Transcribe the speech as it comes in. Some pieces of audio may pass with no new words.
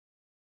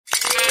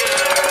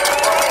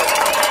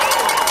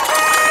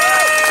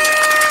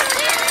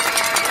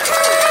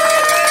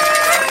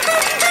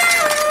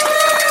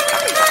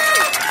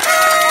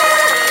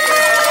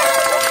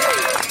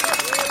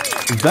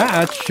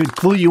that should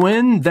clue you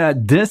in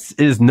that this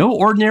is no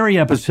ordinary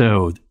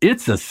episode.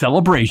 It's a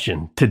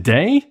celebration.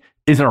 Today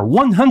is our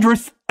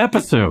 100th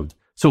episode.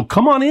 So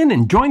come on in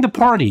and join the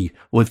party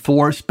with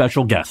 4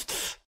 special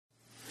guests.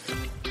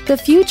 The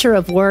future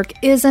of work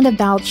isn't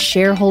about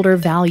shareholder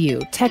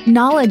value,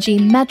 technology,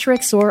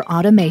 metrics, or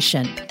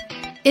automation.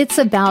 It's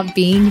about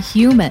being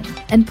human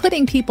and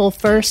putting people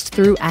first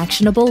through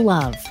actionable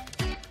love.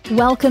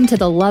 Welcome to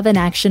the Love in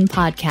Action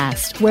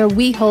podcast, where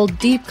we hold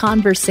deep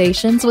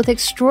conversations with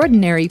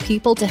extraordinary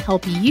people to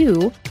help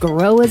you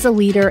grow as a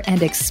leader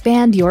and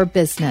expand your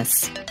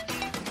business.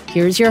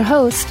 Here's your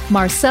host,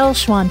 Marcel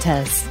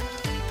Schwantes.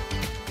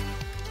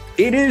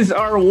 It is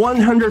our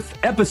 100th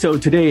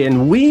episode today,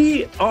 and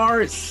we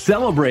are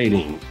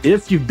celebrating.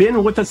 If you've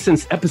been with us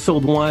since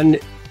episode 1,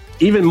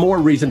 even more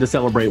reason to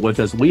celebrate with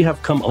us. We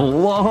have come a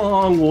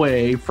long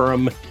way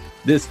from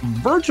this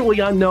virtually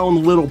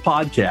unknown little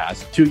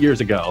podcast 2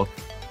 years ago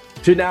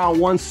to now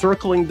one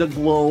circling the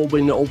globe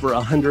in over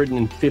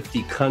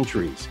 150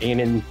 countries. And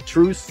in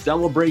true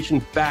celebration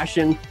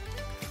fashion,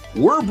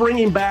 we're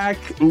bringing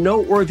back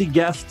noteworthy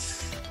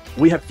guests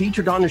we have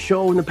featured on the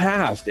show in the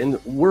past,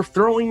 and we're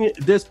throwing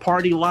this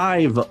party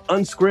live,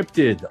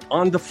 unscripted,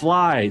 on the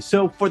fly.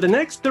 So for the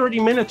next 30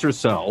 minutes or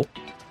so,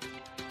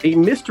 a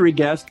mystery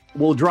guest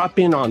will drop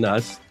in on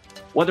us,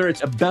 whether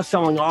it's a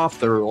best-selling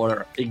author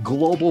or a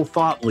global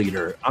thought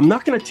leader. I'm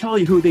not going to tell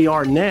you who they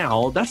are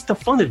now. That's the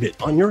fun of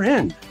it on your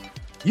end.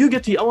 You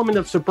get the element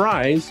of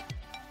surprise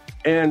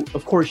and,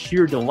 of course,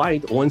 sheer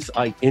delight once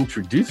I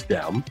introduce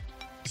them.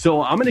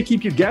 So I'm going to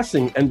keep you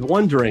guessing and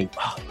wondering,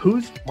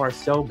 who's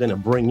Marcel going to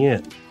bring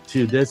in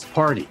to this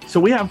party? So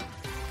we have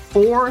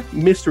 4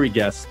 mystery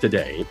guests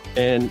today.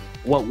 And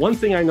one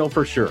thing I know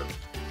for sure,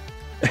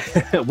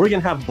 we're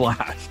going to have a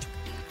blast.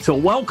 So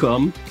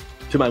welcome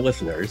to my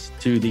listeners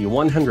to the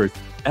 100th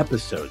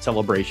episode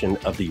celebration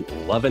of the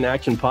Love in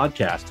Action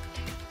podcast.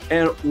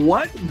 And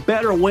what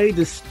better way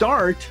to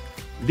start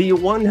the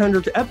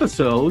 100th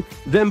episode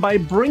than by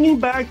bringing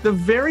back the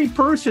very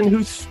person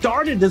who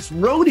started this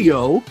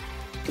rodeo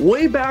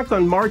way back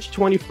on March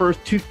 21st,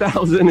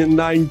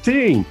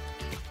 2019.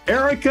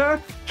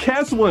 Erica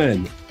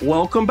Keswin,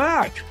 welcome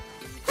back.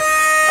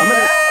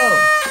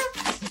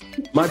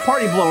 My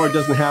party blower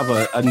doesn't have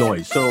a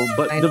noise, so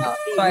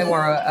I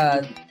wore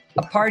a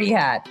party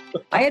hat.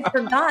 I had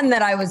forgotten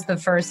that I was the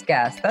first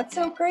guest. That's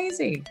so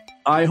crazy.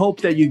 I hope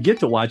that you get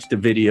to watch the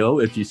video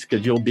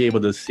because you'll be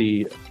able to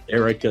see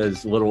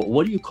Erica's little,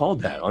 what do you call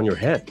that on your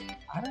head?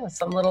 I don't know,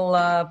 some little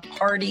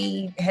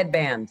party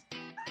headband.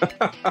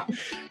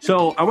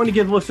 So I want to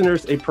give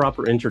listeners a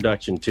proper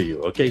introduction to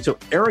you. Okay, so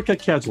Erica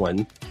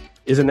Keswin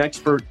is an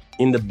expert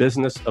in the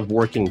business of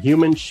working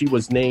humans. She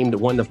was named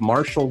one of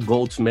Marshall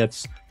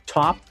Goldsmith's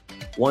top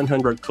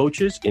 100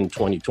 coaches in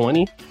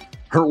 2020.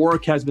 Her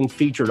work has been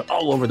featured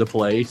all over the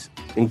place,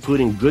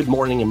 including Good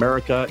Morning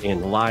America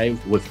and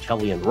Live with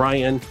Kelly and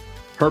Ryan.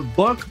 Her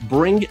book,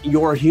 Bring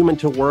Your Human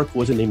to Work,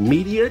 was an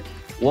immediate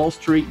Wall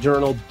Street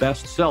Journal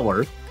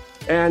bestseller.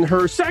 And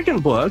her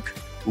second book,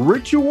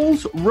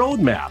 Rituals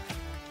Roadmap,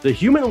 The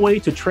Human Way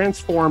to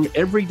Transform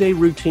Everyday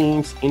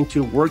Routines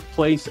into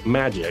Workplace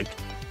Magic,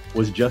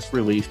 was just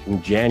released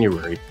in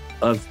January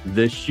of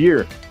this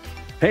year.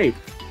 Hey,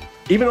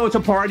 even though it's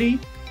a party,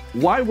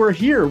 why we're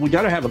here, we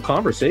got to have a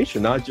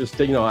conversation, not just,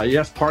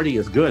 yes, party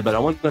is good, but I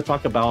want to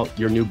talk about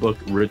your new book,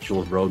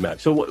 Rituals Roadmap.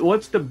 So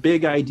what's the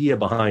big idea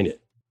behind it?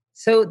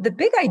 So the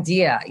big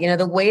idea,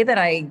 the way that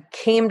I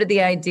came to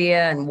the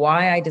idea and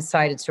why I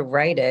decided to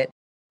write it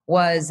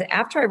was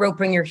after I wrote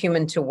Bring Your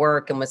Human to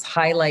Work and was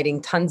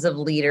highlighting tons of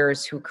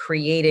leaders who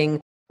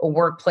creating a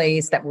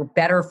workplace that were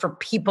better for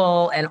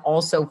people and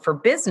also for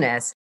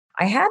business.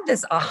 I had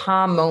this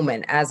aha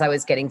moment as I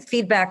was getting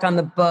feedback on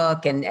the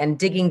book and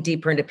digging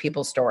deeper into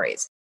people's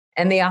stories.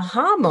 And the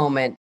aha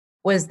moment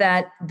was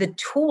that the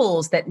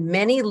tools that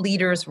many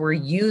leaders were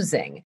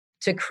using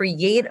to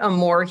create a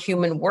more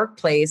human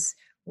workplace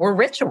were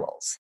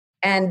rituals.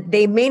 And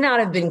they may not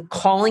have been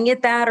calling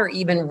it that or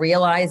even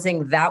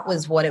realizing that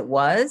was what it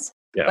was.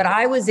 Yeah. But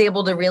I was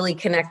able to really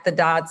connect the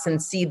dots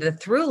and see the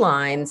through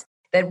lines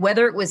that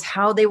whether it was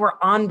how they were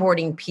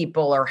onboarding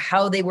people or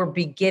how they were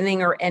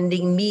beginning or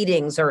ending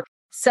meetings or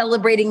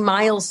celebrating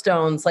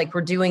milestones like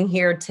we're doing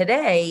here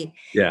today,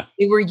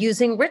 they were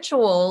using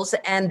rituals,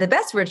 and the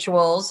best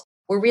rituals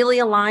were really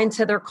aligned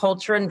to their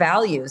culture and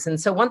values. And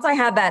so once I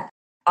had that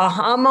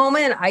aha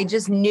moment, I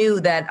just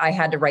knew that I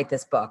had to write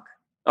this book.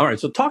 All right.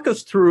 So talk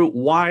us through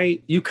why,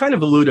 you kind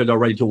of alluded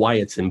already to why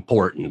it's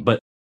important, but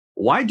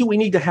why do we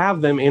need to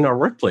have them in our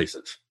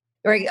workplaces?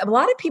 Right. A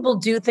lot of people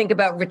do think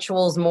about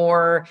rituals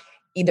more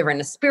either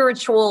in a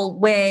spiritual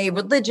way,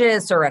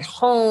 religious, or at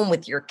home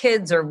with your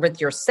kids or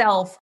with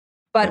yourself.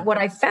 But what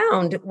I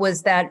found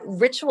was that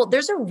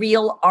there's a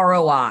real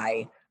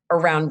ROI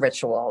around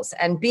rituals.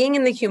 And being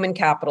in the human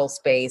capital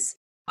space,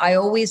 I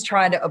always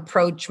try to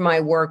approach my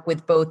work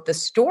with both the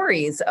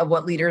stories of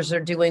what leaders are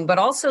doing, but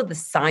also the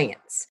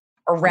science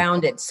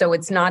around it. So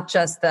it's not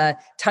just the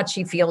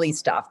touchy-feely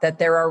stuff, that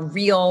there are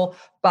real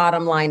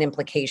bottom line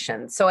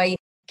implications. So I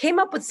came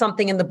up with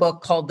something in the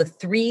book called the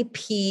 3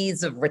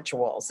 Ps of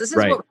rituals. This is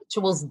Right. what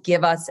rituals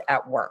give us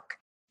at work.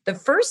 The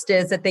first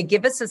is that they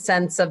give us a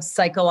sense of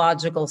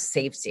psychological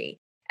safety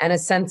and a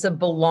sense of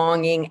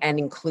belonging and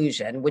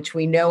inclusion, which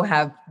we know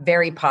have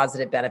very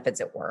positive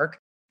benefits at work.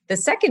 The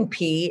second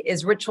P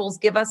is rituals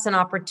give us an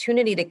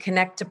opportunity to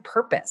connect to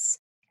purpose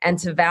and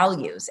to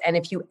values. And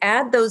if you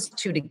add those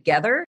two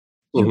together,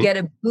 you Mhm. get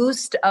a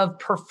boost of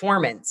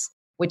performance,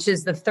 which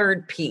is the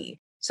third P.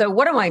 So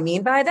what do I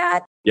mean by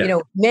that? Yeah.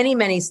 Many,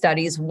 many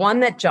studies, one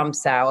that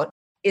jumps out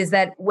is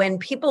that when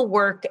people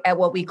work at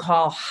what we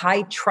call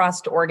high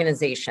trust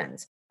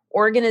organizations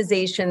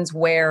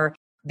where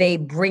they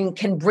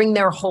can bring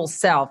their whole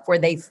self, where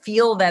they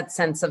feel that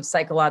sense of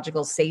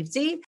psychological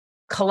safety,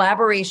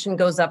 collaboration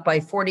goes up by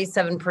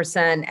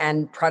 47%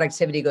 and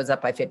productivity goes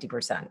up by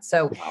 50%.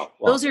 So Wow.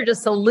 those are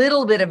just a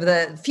little bit of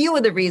the few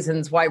of the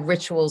reasons why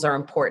rituals are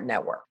important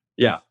at work.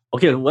 Yeah.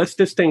 Okay, let's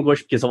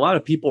distinguish, because a lot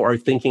of people are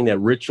thinking that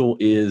ritual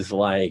is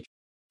like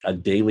a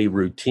daily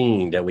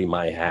routine that we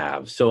might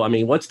have. So, I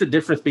mean, what's the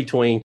difference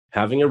between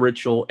having a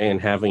ritual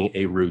and having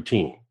a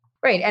routine?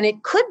 Right. And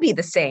it could be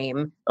the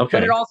same, but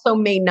Okay. it also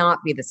may not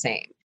be the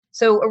same.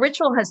 So a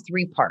ritual has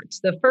 3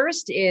 parts. The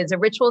first is a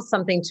ritual is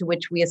something to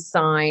which we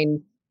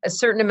assign a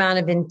certain amount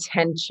of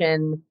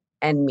intention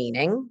and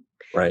meaning.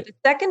 Right. The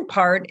second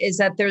part is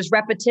that there's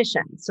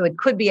repetition. So it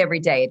could be every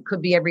day, it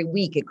could be every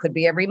week, it could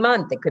be every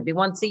month, it could be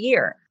once a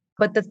year.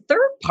 But the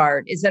third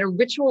part is that a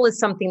ritual is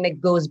something that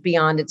goes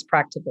beyond its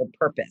practical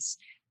purpose.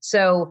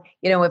 So,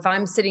 if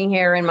I'm sitting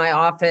here in my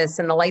office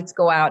and the lights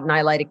go out and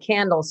I light a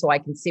candle so I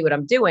can see what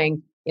I'm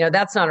doing,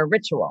 that's not a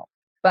ritual.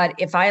 But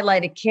if I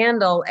light a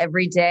candle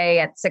every day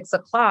at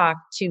 6:00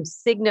 to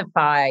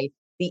signify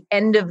the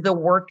end of the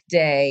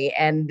workday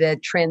and the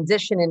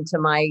transition into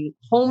my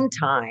home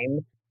time,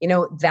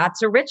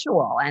 that's a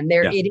ritual. And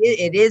Yeah.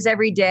 it is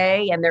every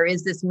day. And there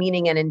is this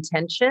meaning and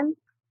intention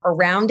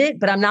around it,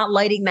 but I'm not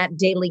lighting that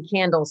daily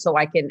candle so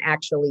I can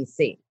actually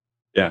see.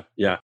 Yeah.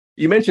 Yeah.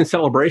 You mentioned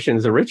celebration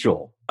as a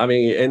ritual. I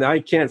mean, and I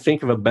can't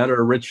think of a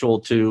better ritual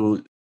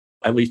to,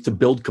 at least to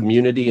build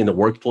community in the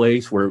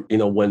workplace where,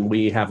 when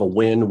we have a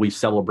win, we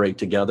celebrate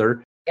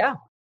together. Yeah.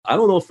 I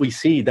don't know if we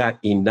see that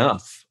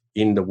enough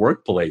in the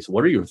workplace.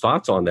 What are your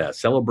thoughts on that?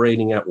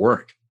 Celebrating at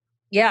work?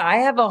 Yeah, I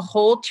have a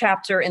whole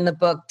chapter in the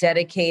book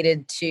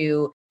dedicated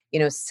to,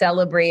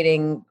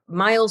 celebrating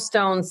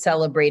milestones,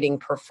 celebrating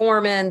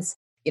performance,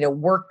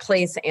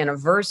 workplace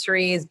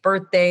anniversaries,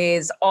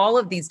 birthdays, all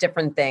of these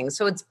different things.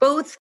 So it's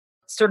both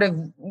sort of,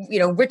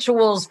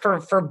 rituals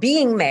for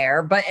being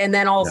there, and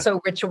then also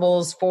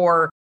rituals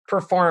for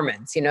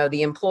performance,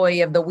 the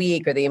employee of the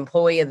week or the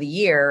employee of the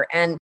year.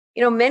 And,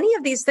 many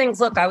of these things,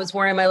 look, I was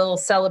wearing my little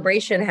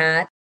celebration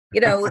hat,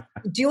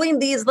 doing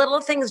these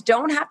little things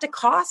don't have to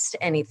cost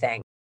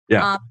anything.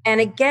 Yeah.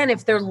 And again,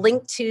 if they're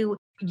linked to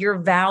your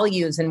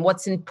values and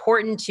what's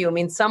important to you. I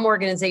mean, some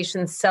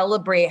organizations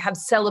have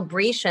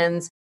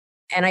celebrations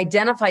and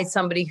identify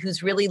somebody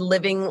who's really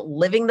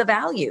living the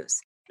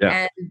values.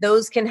 Yeah. And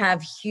those can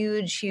have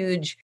huge,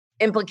 huge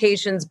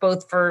implications,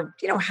 both for,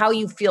 how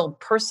you feel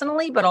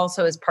personally, but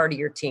also as part of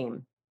your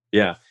team.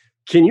 Yeah.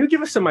 Can you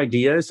give us some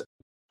ideas,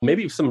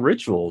 maybe some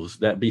rituals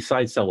that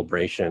besides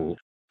celebration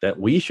that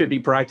we should be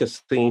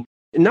practicing,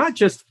 not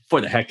just for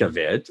the heck of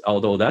it,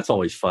 although that's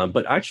always fun,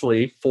 but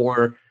actually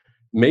for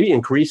maybe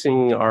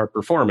increasing our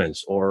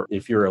performance, or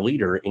if you're a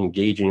leader,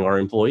 engaging our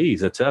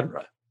employees, et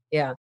cetera?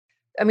 Yeah.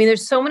 I mean,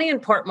 there's so many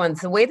important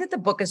ones. The way that the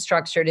book is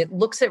structured, it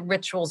looks at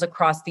rituals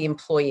across the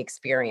employee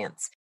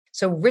experience.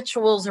 So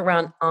rituals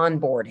around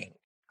onboarding,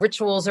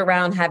 rituals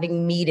around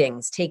having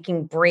meetings,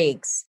 taking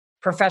breaks,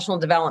 professional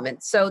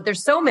development. So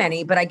there's so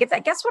many, but I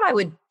guess what I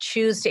would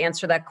choose to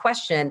answer that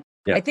question,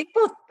 Yeah. I think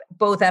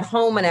both at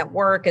home and at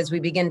work, as we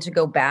begin to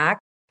go back,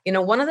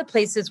 one of the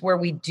places where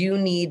we do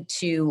need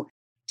to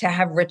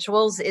have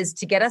rituals is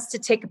to get us to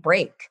take a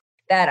break.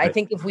 That I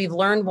think if we've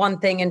learned one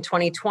thing in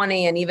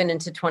 2020 and even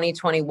into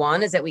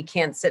 2021 is that we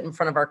can't sit in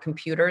front of our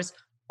computers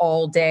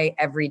all day,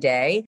 every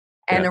day.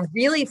 And a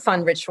really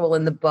fun ritual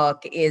in the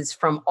book is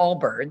from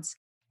Allbirds.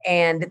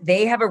 And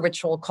they have a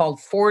ritual called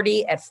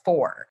 40 at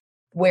 4,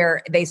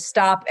 where they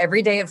stop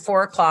every day at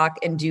 4:00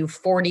 and do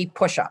 40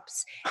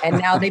 push-ups. And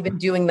now they've been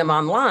doing them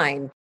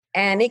online.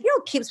 And it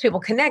keeps people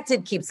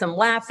connected, keeps them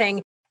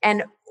laughing.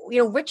 And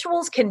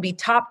rituals can be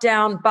top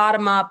down,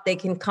 bottom up. They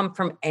can come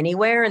from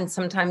anywhere, and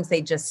sometimes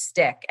they just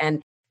stick.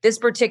 And this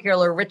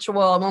particular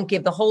ritual, I won't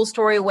give the whole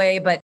story away,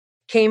 but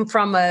came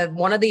from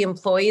one of the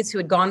employees who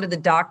had gone to the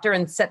doctor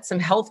and set some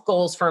health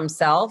goals for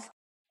himself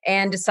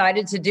and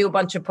decided to do a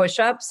bunch of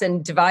push-ups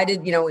and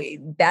divided,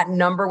 that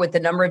number with the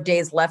number of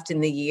days left in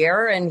the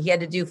year. And he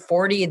had to do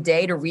 40 a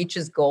day to reach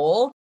his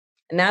goal.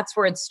 And that's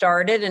where it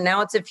started. And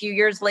now it's a few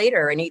years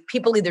later. And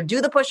people either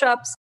do the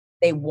push-ups,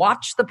 they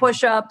watch the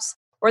push-ups,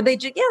 or they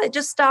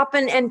just stop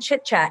and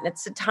chit chat. And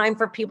it's a time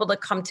for people to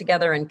come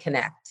together and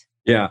connect.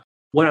 Yeah.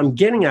 What I'm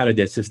getting out of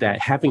this is that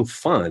having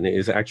fun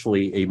is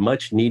actually a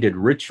much needed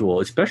ritual,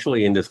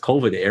 especially in this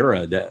COVID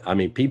era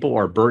that, people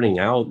are burning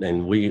out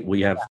and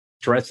we have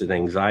stress and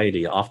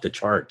anxiety off the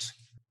charts.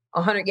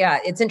 100. Yeah.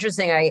 It's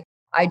interesting.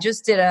 I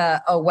just did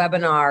a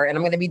webinar, and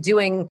I'm going to be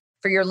doing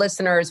for your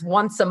listeners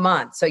once a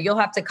month. So you'll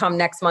have to come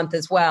next month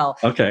as well.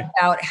 Okay.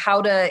 About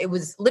how to, it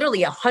was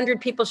literally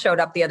 100 people showed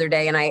up the other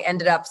day, and I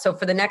ended up, so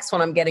for the next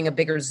one, I'm getting a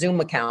bigger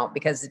Zoom account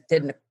because it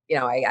didn't,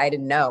 I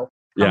didn't know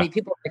how many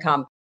people would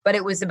come, but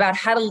it was about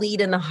how to lead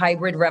in the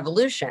hybrid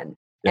revolution.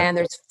 Yeah. And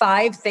there's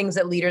 5 things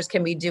that leaders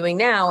can be doing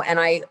now. And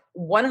I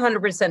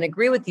 100%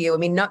 agree with you. I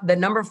mean, the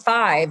number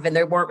 5, and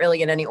they weren't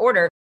really in any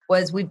order,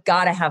 was we've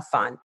got to have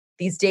fun.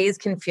 These days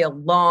can feel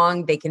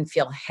long, they can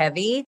feel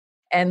heavy.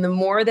 And the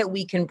more that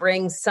we can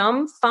bring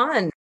some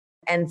fun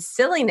and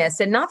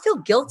silliness and not feel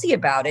guilty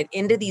about it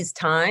into these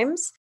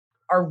times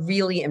are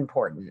really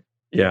important.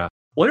 Yeah.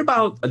 What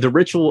about the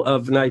ritual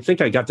of, and I think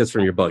I got this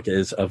from your book,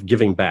 is of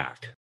giving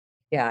back?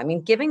 Yeah. I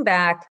mean, giving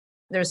back,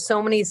 there's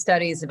so many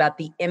studies about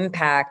the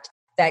impact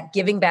that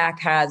giving back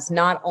has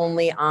not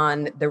only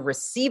on the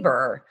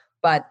receiver,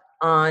 but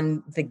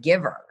on the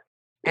giver.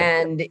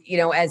 And,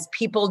 as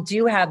people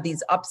do have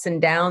these ups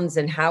and downs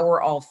and how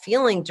we're all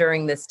feeling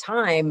during this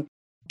time,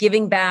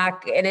 giving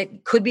back, and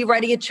it could be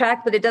writing a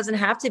check, but it doesn't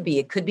have to be.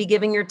 It could be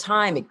giving your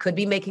time. It could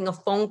be making a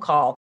phone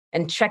call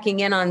and checking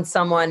in on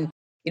someone,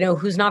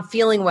 who's not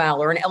feeling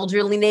well, or an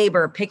elderly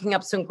neighbor, picking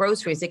up some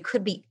groceries. It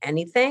could be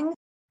anything.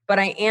 But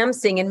I am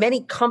seeing, and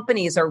many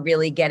companies are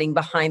really getting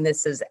behind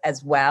this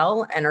as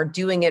well, and are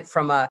doing it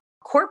from a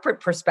corporate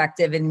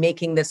perspective and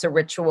making this a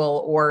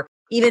ritual, or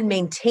even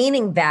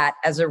maintaining that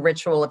as a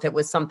ritual if it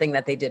was something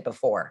that they did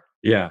before.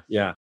 Yeah.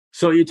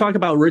 So you talk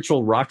about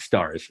ritual rock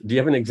stars. Do you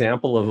have an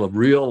example of a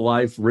real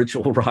life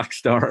ritual rock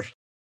star?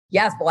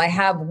 Yes. Well, I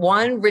have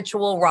one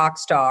ritual rock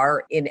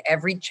star in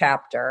every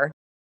chapter.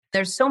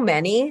 There's so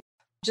many.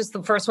 Just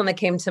the first one that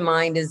came to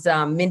mind is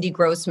Mindy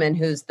Grossman,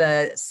 who's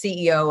the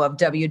CEO of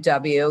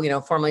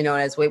WW, formerly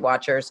known as Weight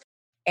Watchers.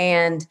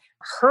 And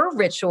her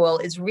ritual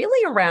is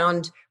really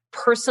around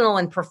personal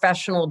and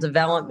professional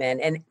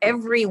development, and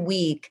every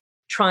week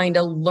trying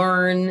to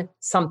learn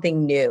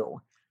something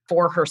new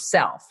for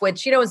herself,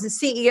 which, as a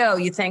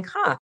CEO, you think,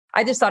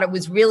 I just thought it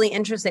was really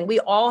interesting. We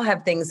all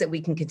have things that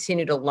we can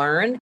continue to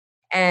learn.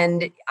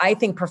 And I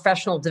think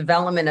professional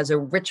development as a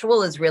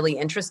ritual is really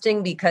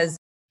interesting, because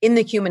in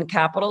the human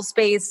capital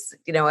space,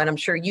 and I'm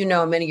sure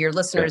many of your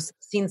listeners have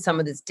seen some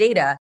of this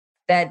data,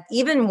 that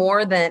even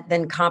more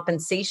than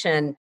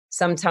compensation,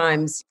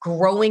 sometimes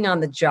growing on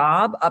the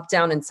job, up,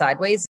 down, and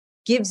sideways,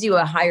 gives you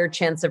a higher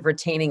chance of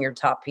retaining your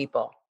top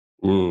people.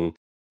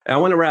 I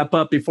want to wrap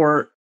up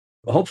before,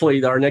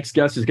 hopefully our next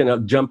guest is going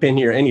to jump in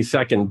here any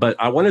second, but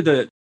I wanted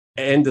to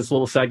end this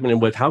little segment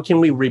with how can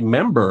we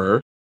remember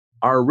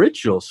our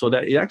rituals so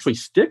that it actually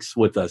sticks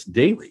with us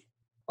daily?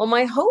 Well,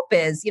 my hope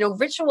is,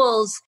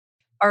 rituals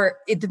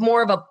it's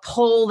more of a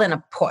pull than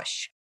a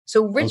push.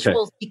 So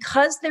rituals,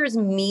 because there's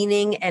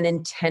meaning and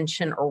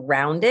intention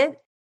around it,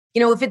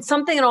 if it's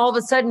something and all of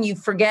a sudden you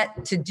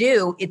forget to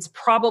do, it's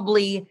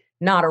probably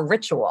not a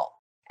ritual.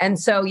 And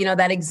so,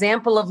 that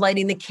example of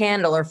lighting the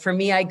candle, or for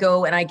me, I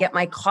go and I get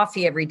my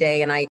coffee every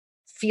day and I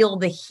feel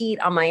the heat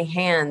on my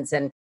hands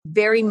and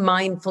very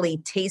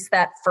mindfully taste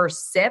that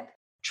first sip.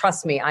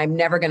 Trust me, I'm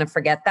never going to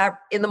forget that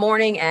in the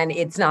morning. And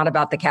it's not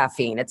about the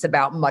caffeine. It's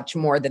about much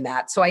more than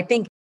that. So I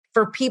think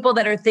for people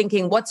that are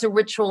thinking, what's a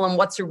ritual and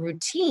what's a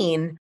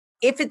routine?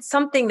 If it's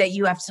something that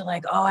you have to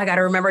I got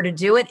to remember to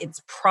do it,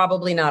 it's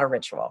probably not a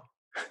ritual.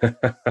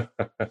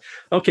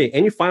 Okay.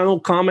 Any final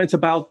comments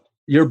about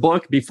your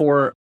book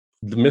before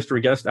the mystery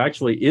guest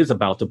actually is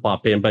about to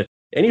pop in? But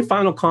any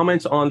final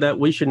comments on that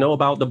we should know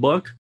about the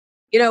book?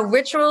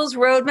 Rituals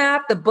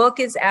Roadmap, the book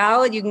is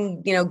out. You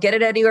can, get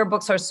it anywhere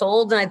books are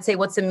sold. And I'd say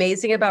what's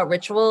amazing about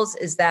rituals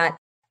is that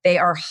they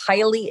are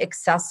highly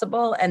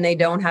accessible and they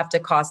don't have to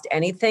cost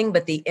anything,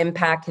 but the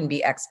impact can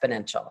be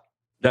exponential.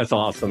 That's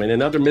awesome. And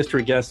another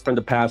mystery guest from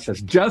the past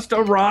has just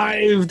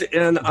arrived,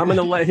 and I'm going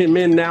to let him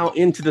in now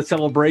into the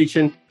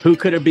celebration. Who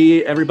could it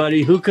be,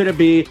 everybody? Who could it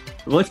be?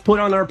 Let's put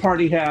on our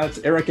party hats.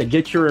 Erica,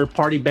 get your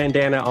party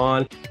bandana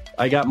on.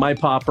 I got my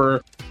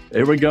popper.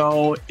 Here we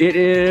go. It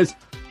is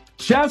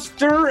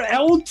Chester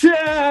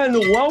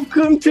Elton.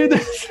 Welcome to the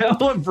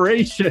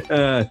celebration.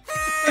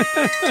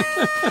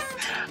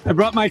 I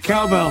brought my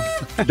cowbell.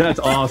 That's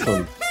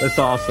awesome. That's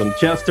awesome.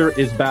 Chester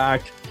is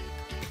back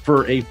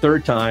for a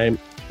third time.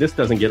 This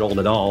doesn't get old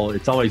at all.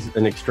 It's always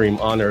an extreme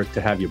honor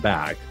to have you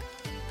back.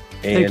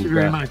 And, thank you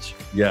very much.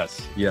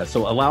 Yes.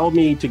 So allow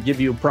me to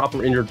give you a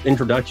proper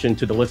introduction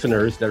to the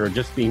listeners that are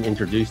just being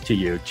introduced to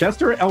you.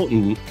 Chester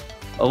Elton,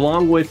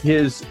 along with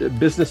his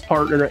business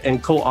partner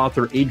and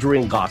co-author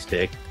Adrian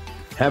Gostick,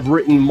 have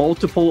written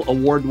multiple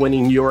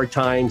award-winning New York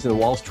Times and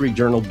Wall Street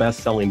Journal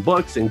best-selling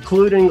books,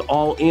 including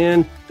All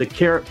In, The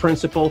Carrot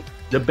Principle,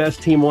 The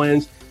Best Team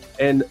Wins,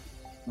 and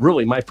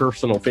really my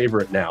personal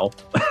favorite now,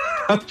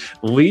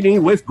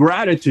 Leading with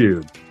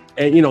Gratitude.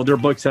 And, their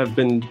books have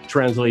been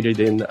translated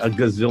in a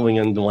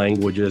gazillion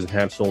languages and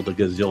have sold a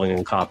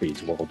gazillion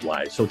copies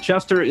worldwide. So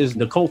Chester is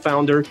the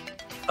co-founder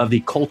of the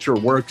Culture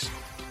Works,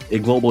 a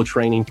global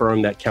training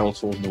firm that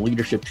counsels the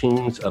leadership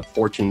teams of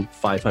Fortune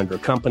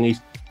 500 companies.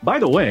 By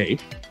the way,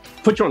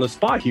 put you on the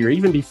spot here,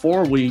 even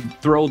before we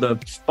throw the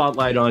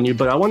spotlight on you,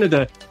 but I wanted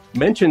to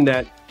mention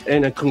that,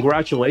 and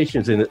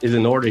congratulations is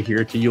in order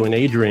here to you and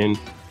Adrian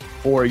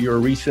for your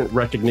recent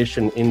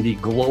recognition in the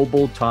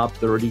Global Top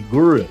 30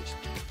 Gurus.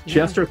 Yeah.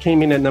 Chester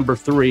came in at number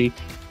 3,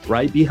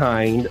 right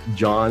behind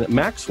John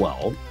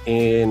Maxwell,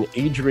 and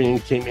Adrian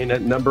came in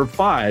at number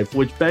 5,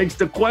 which begs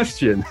the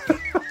question,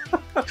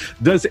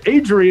 does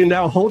Adrian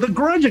now hold a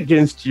grudge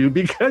against you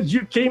because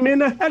you came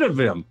in ahead of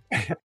him?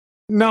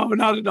 No,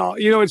 not at all.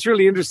 It's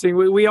really interesting.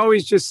 We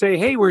always just say,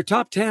 hey, we're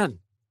top 10.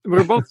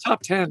 We're both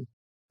top 10.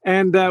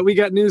 And we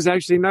got news,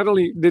 actually. Not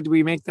only did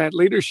we make that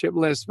leadership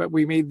list, but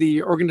we made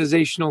the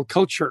organizational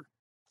culture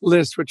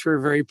list, which we're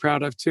very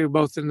proud of, too,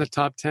 both in the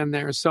top 10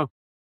 there. So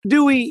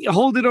do we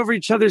hold it over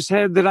each other's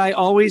head that I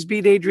always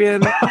beat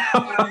Adrian?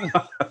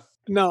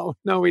 No,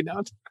 we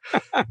don't.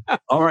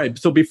 All right.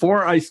 So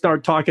before I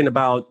start talking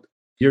about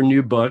your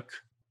new book,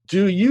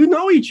 do you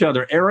know each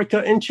other, Erica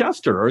and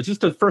Chester, or is this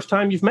the first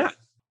time you've met?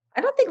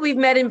 I don't think we've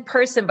met in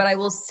person, but I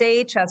will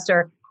say,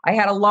 Chester, I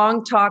had a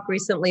long talk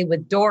recently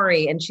with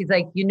Dory, and she's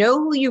like, you know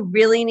who you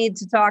really need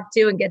to talk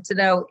to and get to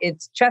know?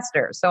 It's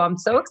Chester. So I'm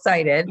so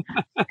excited.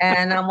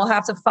 And we'll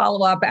have to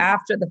follow up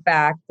after the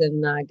fact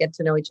and get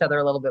to know each other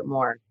a little bit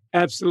more.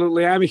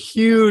 Absolutely. I'm a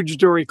huge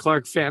Dory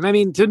Clark fan. I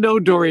mean, to know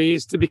Dory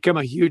is to become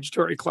a huge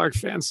Dory Clark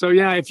fan. So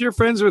yeah, if you're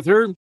friends with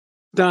her,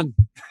 done.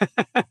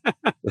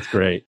 That's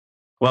great.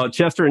 Well,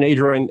 Chester and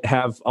Adrian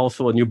have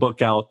also a new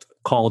book out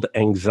called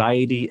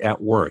Anxiety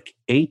at Work,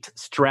 8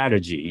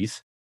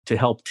 Strategies to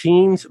help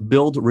teams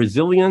build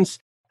resilience,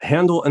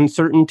 handle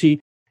uncertainty,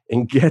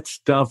 and get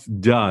stuff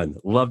done.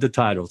 Love the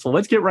title. So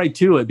let's get right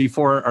to it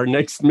before our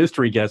next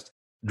mystery guest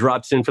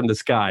drops in from the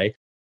sky.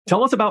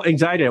 Tell us about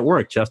anxiety at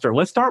work, Chester.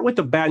 Let's start with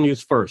the bad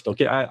news first.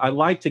 Okay, I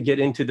like to get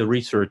into the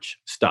research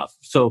stuff.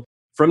 So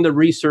from the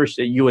research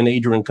that you and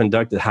Adrian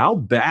conducted, how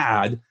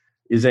bad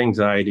is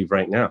anxiety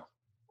right now?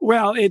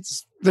 Well,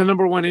 it's the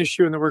number one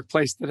issue in the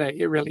workplace today.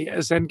 It really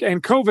is. And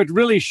COVID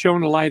really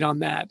shone a light on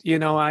that.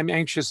 I'm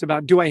anxious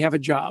about, do I have a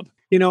job?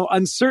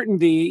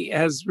 Uncertainty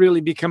has really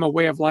become a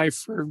way of life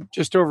for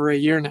just over a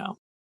year now.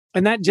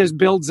 And that just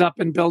builds up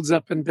and builds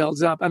up and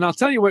builds up. And I'll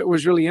tell you what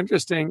was really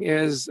interesting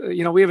is,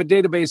 we have a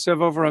database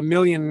of over 1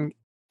 million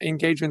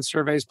engagement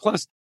surveys,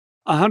 plus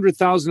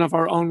 100,000 of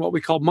our own, what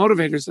we call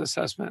motivators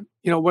assessment.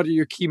 What are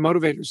your key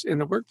motivators in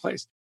the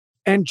workplace?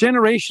 And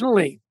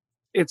generationally,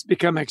 it's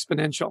become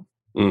exponential.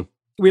 Mm.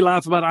 We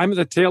laugh about, I'm at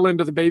the tail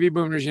end of the baby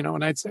boomers,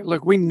 and I'd say,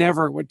 look, we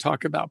never would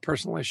talk about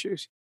personal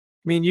issues.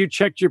 I mean, you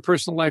checked your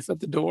personal life at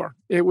the door.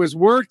 It was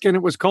work, and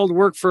it was called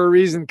work for a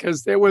reason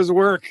because it was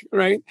work,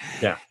 right?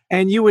 Yeah.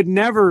 And you would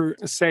never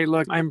say,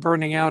 look, I'm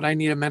burning out. I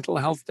need a mental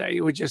health day.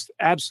 You would just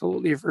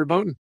absolutely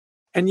verboten.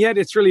 And yet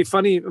it's really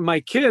funny. My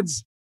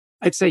kids,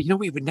 I'd say,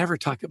 we would never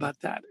talk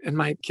about that. And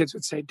my kids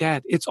would say,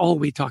 Dad, it's all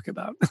we talk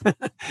about.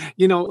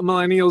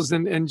 Millennials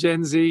and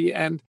Gen Z.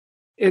 And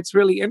it's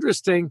really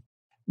interesting.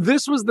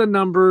 This was the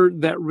number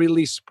that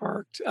really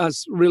sparked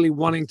us really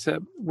wanting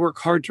to work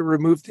hard to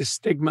remove the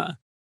stigma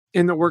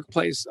in the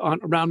workplace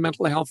around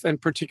mental health and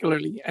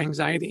particularly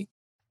anxiety.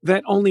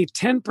 That only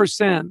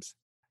 10%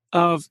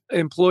 of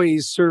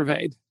employees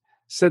surveyed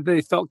said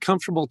they felt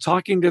comfortable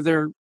talking to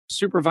their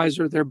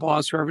supervisor, their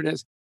boss, whoever it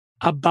is,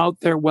 about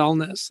their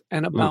wellness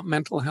and about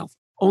mental health.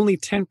 Only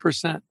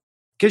 10%.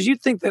 Because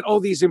you'd think that,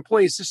 these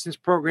employee assistance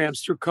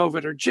programs through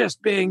COVID are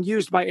just being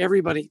used by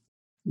everybody.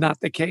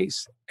 Not the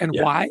case. And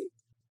why?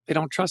 They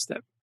don't trust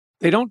it.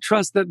 They don't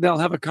trust that they'll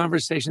have a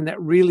conversation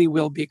that really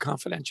will be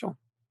confidential.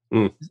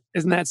 Mm.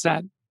 Isn't that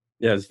sad?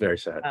 Yeah, it's very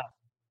sad.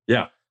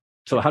 Yeah.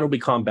 So how do we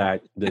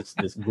combat this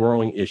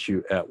growing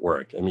issue at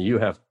work? I mean, you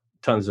have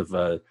tons of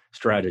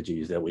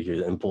strategies that we could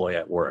employ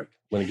at work.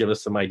 Want to give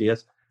us some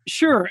ideas?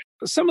 Sure.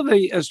 Some of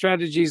the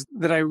strategies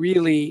that I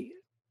really,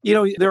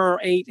 there are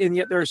 8, and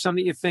yet there are some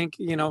that you think,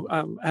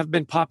 have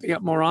been popping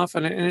up more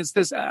often. And it's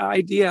this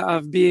idea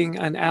of being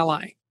an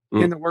ally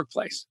in the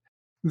workplace,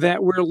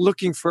 that we're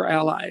looking for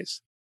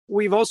allies.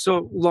 We've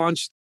also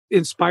launched,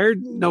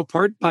 inspired no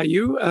part by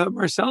you,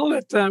 Marcel,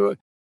 that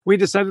we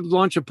decided to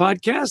launch a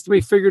podcast.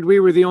 We figured we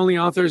were the only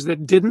authors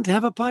that didn't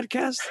have a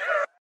podcast.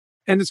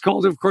 And it's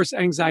called, of course,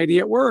 Anxiety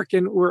at Work.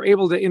 And we're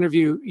able to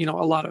interview,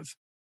 a lot of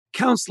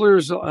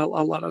counselors, a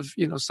lot of,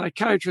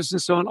 psychiatrists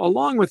and so on,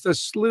 along with a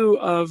slew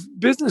of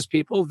business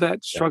people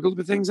that struggled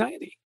with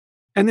anxiety.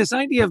 And this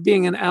idea of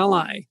being an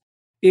ally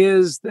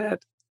is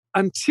that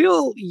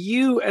until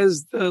you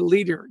as the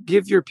leader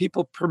give your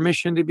people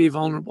permission to be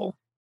vulnerable,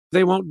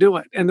 they won't do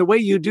it. And the way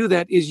you do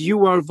that is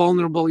you are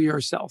vulnerable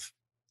yourself.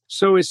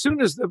 So as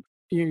soon as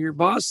your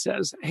boss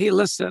says, hey,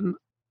 listen,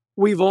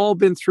 we've all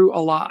been through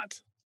a lot.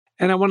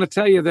 And I want to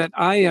tell you that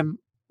I am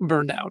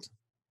burned out.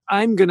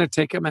 I'm going to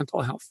take a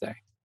mental health day.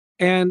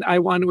 And I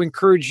want to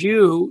encourage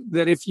you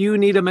that if you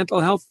need a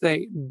mental health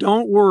day,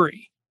 don't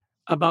worry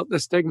about the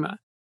stigma.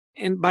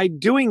 And by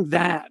doing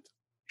that,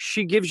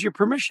 she gives you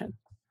permission.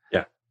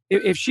 Yeah.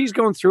 If she's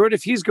going through it,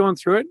 if he's going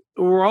through it,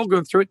 we're all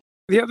going through it.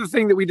 The other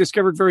thing that we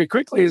discovered very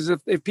quickly is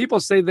if people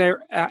say they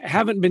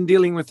haven't been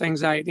dealing with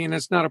anxiety and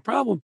it's not a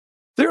problem,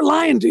 they're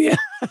lying to you.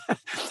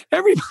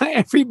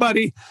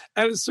 Everybody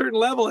at a certain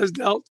level has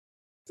dealt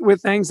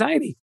with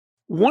anxiety.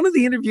 One of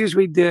the interviews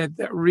we did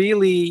that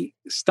really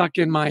stuck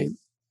in my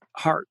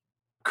heart,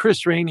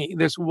 Chris Rainey,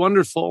 this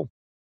wonderful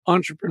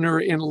entrepreneur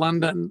in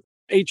London,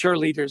 HR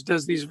leaders,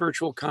 does these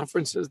virtual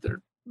conferences.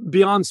 They're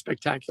beyond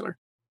spectacular.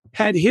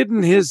 Had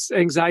hidden his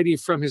anxiety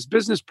from his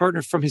business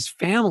partner, from his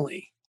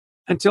family,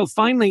 until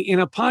finally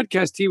in a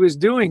podcast he was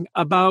doing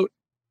about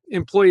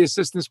employee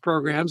assistance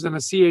programs and a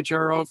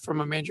CHRO from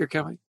a major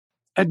company,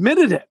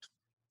 admitted it.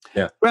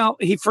 Yeah. Well,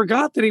 he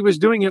forgot that he was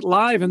doing it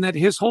live and that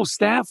his whole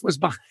staff was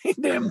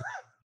behind him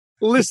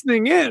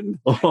listening in.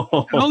 And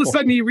all of a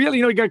sudden he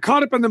really, he got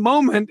caught up in the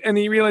moment and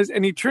he realized,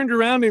 and he turned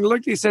around and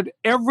looked, he said,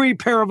 every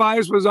pair of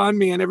eyes was on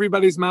me and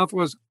everybody's mouth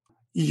was,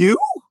 you?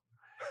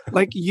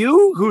 Like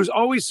you, who's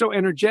always so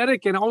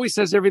energetic and always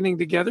says everything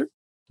together.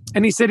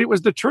 And he said it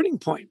was the turning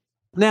point.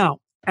 Now,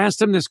 asked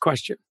him this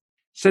question.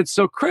 Said,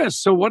 so Chris,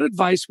 so what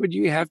advice would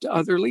you have to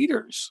other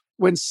leaders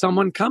when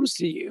someone comes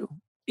to you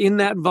in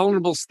that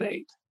vulnerable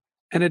state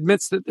and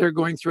admits that they're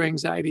going through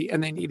anxiety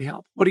and they need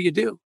help? What do you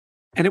do?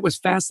 And it was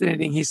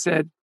fascinating. He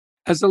said,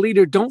 as a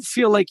leader, don't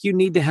feel like you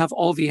need to have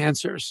all the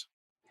answers.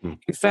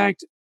 In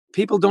fact,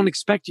 people don't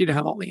expect you to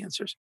have all the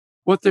answers.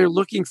 What they're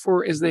looking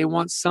for is they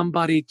want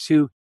somebody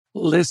to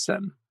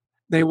listen.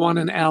 They want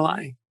an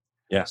ally.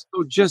 Yes.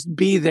 So just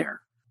be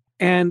there.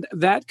 And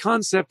that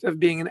concept of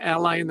being an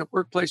ally in the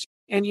workplace,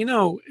 and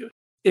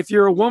if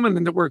you're a woman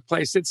in the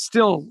workplace, there's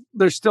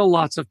still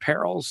lots of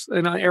perils.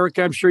 And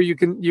Erica, I'm sure you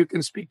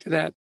can speak to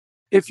that.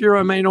 If you're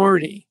a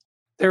minority,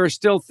 there are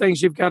still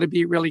things you've got to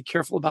be really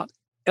careful about.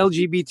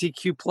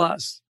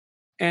 LGBTQ+.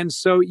 And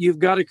so you've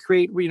got to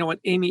create, what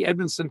Amy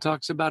Edmondson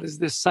talks about is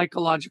this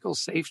psychological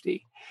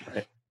safety.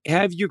 Right.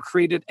 Have you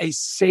created a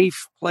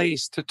safe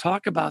place to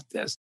talk about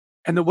this?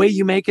 And the way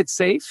you make it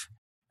safe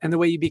and the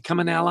way you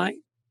become an ally,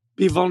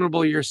 be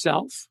vulnerable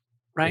yourself,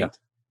 right? Yeah.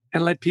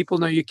 And let people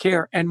know you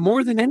care. And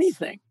more than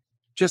anything,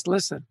 just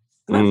listen.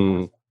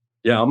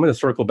 Yeah, I'm going to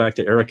circle back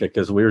to Erica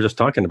because we were just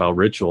talking about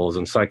rituals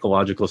and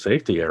psychological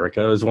safety.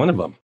 Erica is one of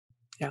them.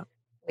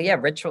 Yeah,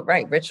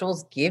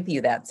 rituals give you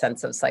that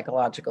sense of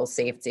psychological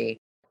safety.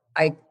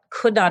 I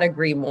could not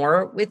agree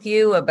more with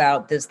you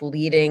about this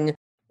leading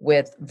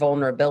with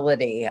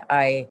vulnerability.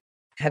 I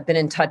have been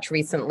in touch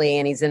recently,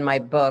 and he's in my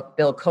book,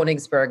 Bill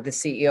Konigsberg, the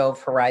CEO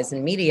of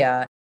Horizon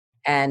Media,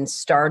 and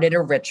started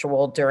a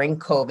ritual during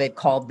COVID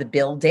called the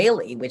Bill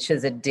Daily, which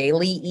is a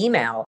daily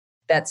email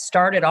that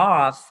started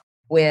off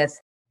with,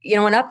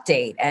 an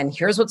update and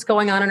here's what's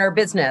going on in our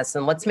business.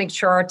 And let's make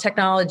sure our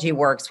technology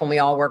works when we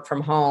all work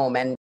from home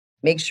and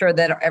make sure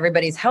that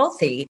everybody's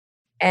healthy.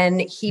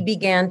 And he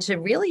began to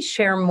really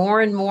share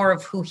more and more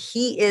of who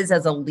he is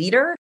as a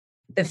leader.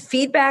 The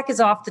feedback is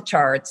off the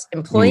charts.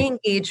 Employee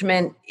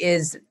engagement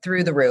is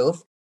through the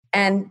roof.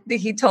 And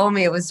he told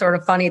me it was sort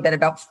of funny that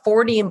about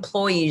 40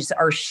 employees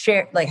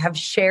have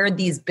shared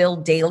these Bill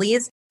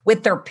Dailies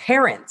with their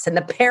parents. And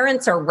the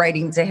parents are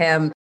writing to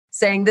him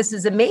saying, this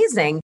is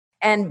amazing.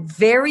 And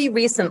very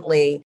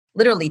recently,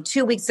 literally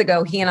 2 weeks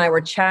ago, he and I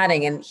were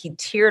chatting and he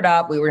teared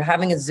up. We were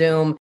having a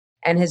Zoom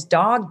and his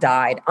dog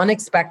died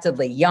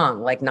unexpectedly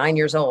young, like 9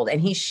 years old.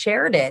 And he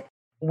shared it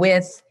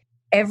with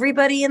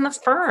everybody in the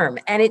firm.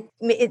 And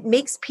it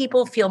makes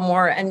people feel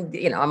more, and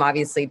I'm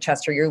obviously,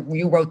 Chester,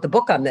 you wrote the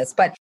book on this,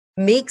 but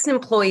makes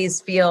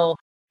employees feel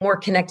more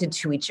connected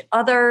to each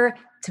other,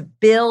 to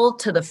Bill,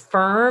 to the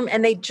firm,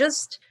 and they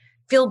just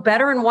feel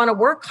better and want to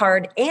work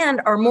hard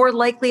and are more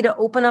likely to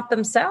open up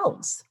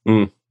themselves.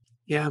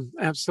 Yeah,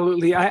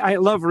 absolutely. I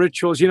love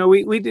rituals.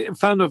 We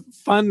found a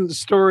fun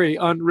story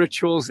on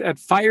rituals at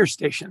fire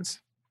stations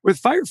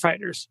with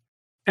firefighters.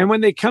 And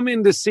when they come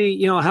in to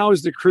see, how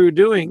is the crew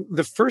doing?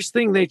 The first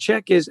thing they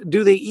check is,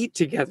 do they eat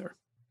together?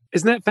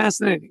 Isn't that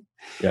fascinating?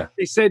 Yeah.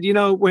 They said,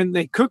 when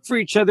they cook for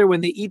each other,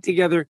 when they eat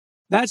together,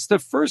 that's the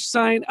first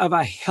sign of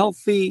a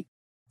healthy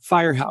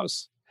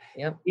firehouse.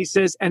 Yep. He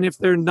says, and if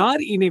they're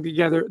not eating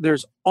together,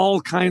 there's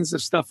all kinds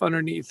of stuff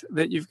underneath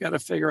that you've got to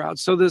figure out.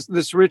 So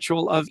this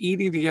ritual of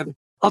eating together.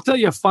 I'll tell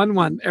you a fun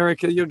one,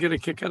 Erica. You'll get a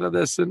kick out of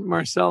this. And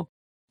Marcel,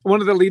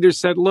 one of the leaders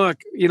said, look,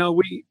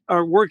 we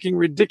are working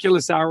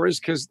ridiculous hours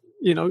because,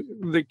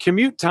 the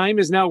commute time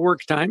is now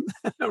work time,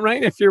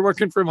 right? If you're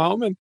working from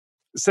home. And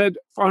said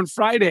on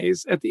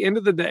Fridays at the end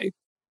of the day,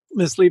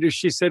 this leader,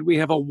 she said, we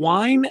have a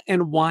wine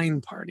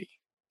party.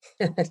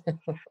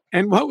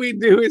 And what we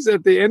do is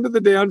at the end of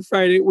the day on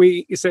Friday,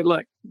 we say,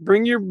 look,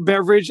 bring your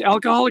beverage,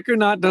 alcoholic or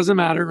not, doesn't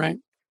matter, right?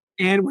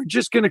 And we're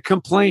just going to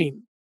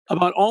complain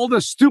about all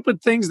the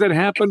stupid things that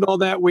happened all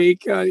that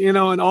week,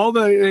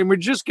 and we're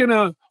just going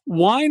to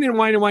whine and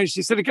whine and whine.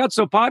 She said, it got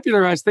so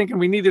popular, I was thinking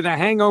we needed a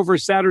hangover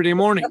Saturday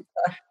morning,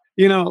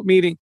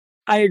 meeting.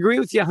 I agree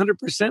with you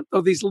 100%,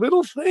 though, these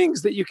little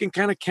things that you can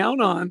kind of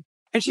count on.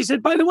 And she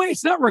said, by the way,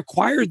 it's not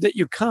required that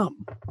you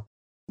come.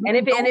 And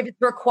if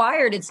it's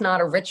required, it's not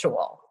a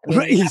ritual.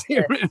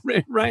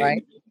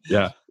 Right.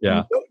 Yeah.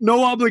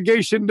 No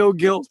obligation, no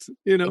guilt,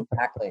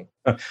 Exactly.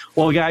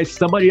 Well, guys,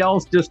 somebody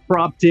else just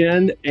dropped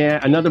in,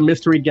 and another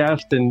mystery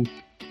guest, and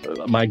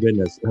my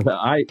goodness,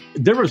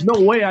 there was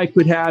no way I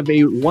could have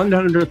a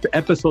 100th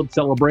episode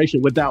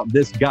celebration without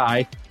this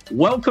guy.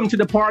 Welcome to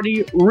the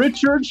party.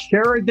 Richard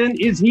Sheridan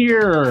is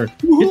here.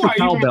 Ooh, I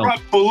even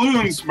brought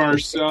balloons,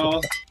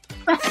 Marcel.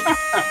 There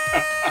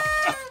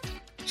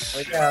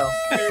we go.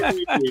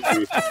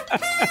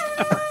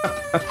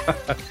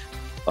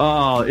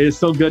 Oh, it's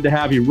so good to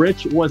have you.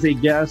 Rich was a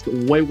guest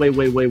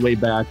way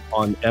back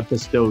on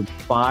episode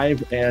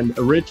 5. And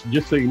Rich,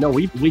 just so you know,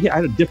 we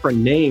had a different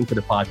name for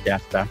the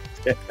podcast back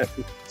then.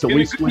 So and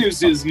the good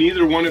news is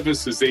neither one of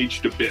us has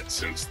aged a bit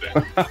since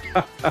then.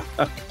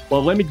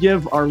 Well, let me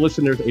give our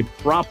listeners a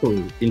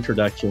proper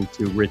introduction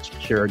to Rich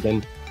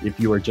Sheridan if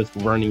you are just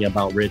learning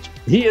about Rich.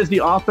 He is the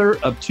author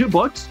of 2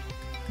 books,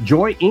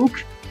 Joy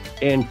Inc.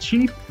 and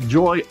Chief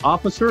Joy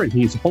Officer, and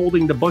he's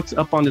holding the books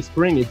up on the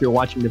screen if you're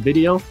watching the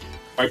video.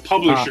 My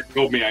publisher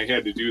told me I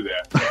had to do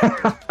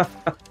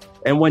that.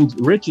 And when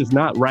Rich is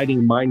not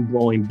writing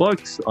mind-blowing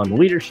books on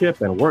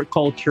leadership and work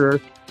culture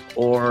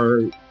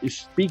or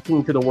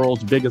speaking to the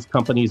world's biggest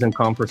companies and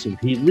conferences,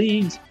 he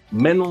leads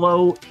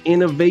Menlo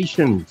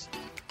Innovations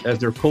as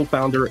their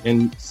co-founder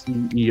and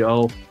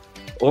CEO,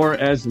 or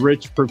as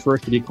Rich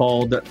prefers to be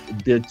called,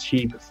 the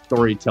chief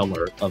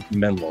storyteller of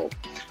Menlo.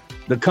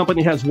 The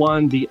company has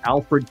won the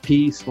Alfred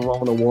P.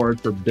 Sloan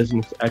Award for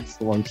Business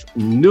Excellence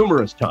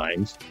numerous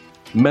times.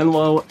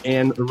 Menlo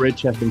and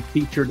Rich have been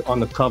featured on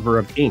the cover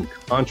of Inc.,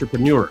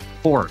 Entrepreneur,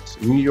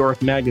 Forbes, New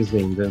York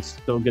Magazine. It's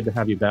so good to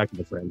have you back,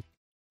 my friend.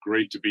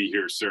 Great to be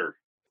here, sir.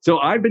 So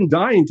I've been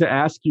dying to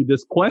ask you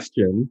this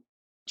question.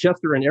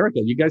 Chester and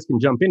Erica, you guys can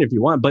jump in if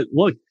you want. But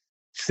look,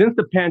 since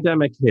the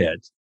pandemic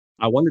hit,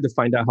 I wanted to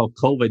find out how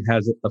COVID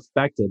has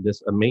affected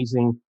this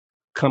amazing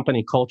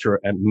company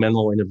culture at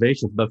Menlo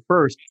Innovations. But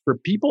first, for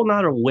people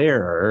not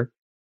aware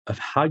of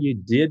how you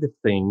did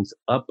things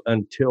up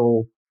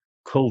until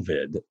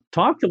COVID,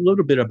 talk a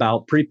little bit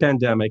about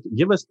pre-pandemic.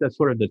 Give us that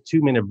sort of the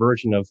 2-minute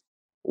version of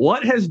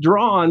what has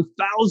drawn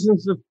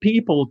thousands of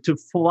people to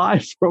fly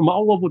from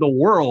all over the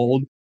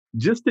world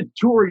just to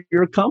tour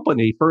your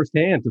company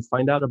firsthand to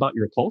find out about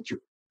your culture.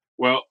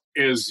 Well,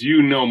 as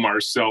you know,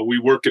 Marcel, we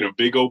work in a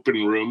big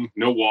open room,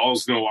 no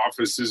walls, no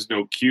offices,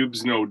 no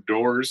cubes, no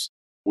doors.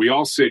 We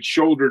all sit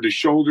shoulder to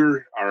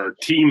shoulder. Our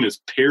team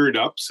is paired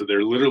up, so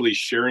they're literally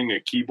sharing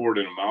a keyboard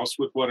and a mouse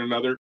with one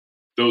another.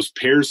 Those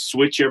pairs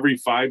switch every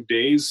 5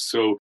 days.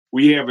 So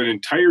we have an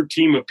entire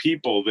team of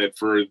people that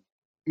for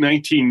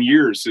 19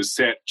 years has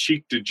sat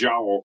cheek to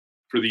jowl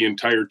for the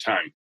entire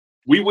time.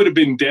 We would have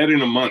been dead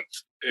in a month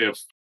if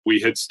we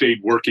had stayed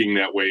working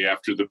that way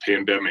after the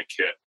pandemic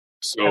hit.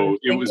 So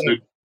it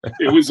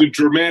was a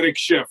dramatic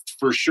shift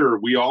for sure.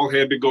 We all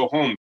had to go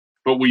home,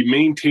 but we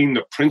maintained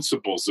the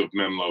principles of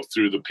Menlo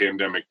through the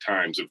pandemic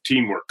times of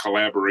teamwork,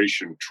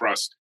 collaboration,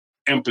 trust,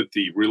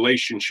 empathy,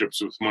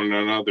 relationships with one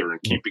another,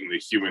 and keeping the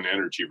human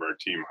energy of our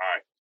team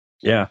high.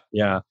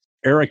 Yeah.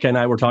 Erica and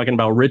I were talking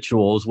about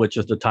rituals, which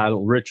is the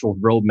title. Ritual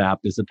Roadmap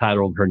is the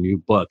title of her new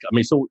book. I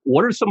mean, so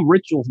what are some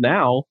rituals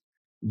now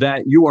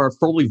that you are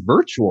fully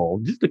virtual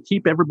just to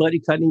keep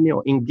everybody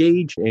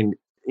engaged and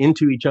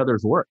into each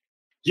other's work?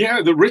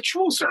 Yeah, the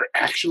rituals are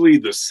actually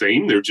the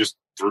same. They're just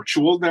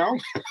virtual now.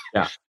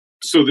 Yeah.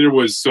 So there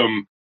was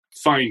some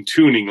fine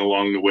tuning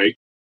along the way.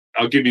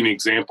 I'll give you an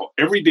example.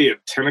 Every day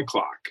at 10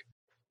 o'clock,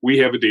 we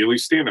have a daily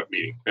stand-up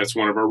meeting. That's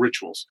one of our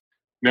rituals.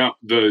 Now,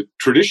 the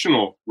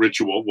traditional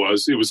ritual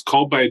it was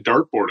called by a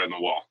dartboard on the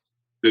wall.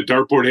 The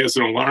dartboard has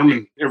an alarm,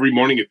 and every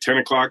morning at 10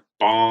 o'clock,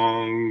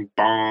 bong,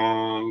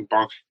 bong,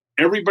 bong.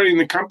 Everybody in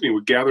the company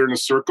would gather in a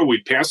circle.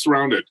 We'd pass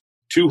around a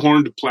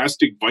 2-horned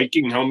plastic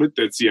Viking helmet.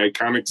 That's the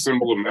iconic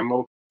symbol of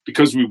Menlo.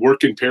 Because we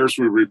work in pairs,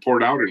 we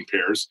report out in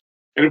pairs.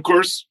 And of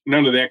course,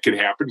 none of that could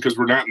happen because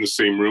we're not in the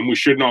same room. We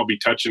shouldn't all be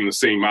touching the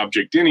same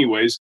object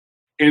anyways.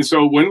 And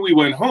so when we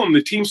went home,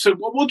 the team said,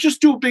 well, we'll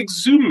just do a big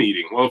Zoom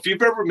meeting. Well, if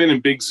you've ever been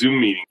in big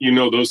Zoom meeting, you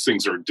know those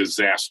things are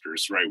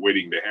disasters, right,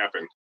 waiting to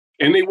happen.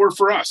 And they were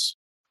for us.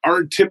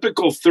 Our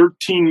typical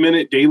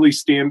 13-minute daily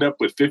stand-up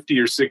with 50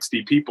 or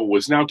 60 people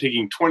was now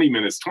taking 20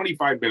 minutes,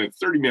 25 minutes,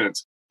 30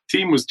 minutes.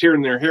 Team was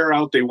tearing their hair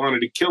out. They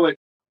wanted to kill it.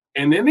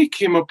 And then they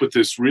came up with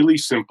this really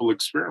simple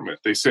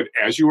experiment. They said,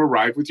 as you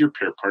arrive with your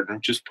pair partner,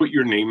 just put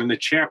your name in the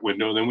chat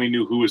window. Then we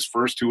knew who was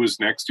first, who was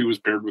next, who was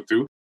paired with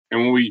who.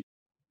 And when we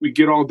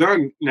get all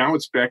done, now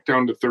it's back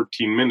down to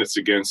 13 minutes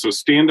again. So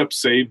stand-up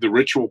saved, the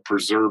ritual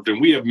preserved.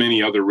 And we have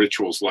many other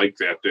rituals like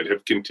that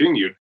have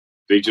continued.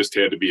 They just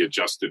had to be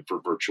adjusted for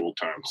virtual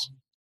times.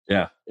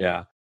 Yeah.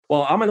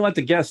 Well, I'm going to let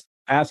the guests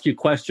ask you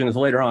questions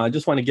later on. I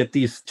just want to get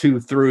these 2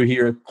 through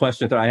here,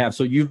 questions that I have.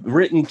 So you've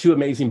written 2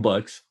 amazing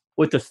books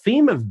with the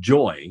theme of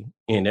joy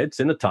in it. It's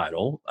in the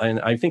title. And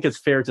I think it's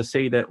fair to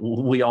say that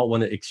we all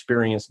want to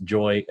experience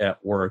joy at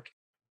work,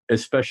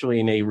 especially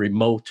in a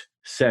remote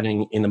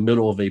setting in the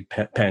middle of a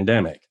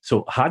pandemic.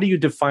 So how do you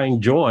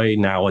define joy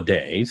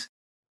nowadays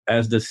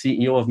as the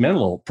CEO of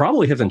Menlo?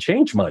 Probably hasn't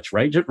changed much,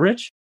 right,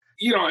 Rich?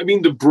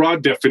 The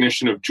broad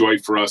definition of joy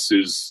for us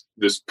is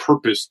this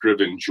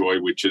purpose-driven joy,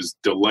 which is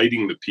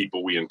delighting the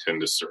people we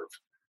intend to serve.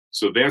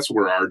 So that's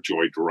where our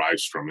joy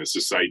derives from, is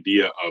this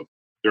idea of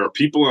there are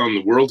people out in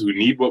the world who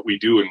need what we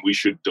do, and we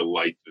should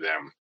delight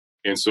them.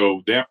 And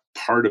so that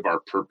part of our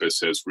purpose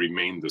has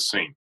remained the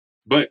same.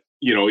 But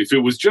if it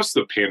was just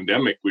the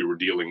pandemic we were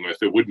dealing with,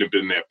 it wouldn't have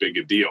been that big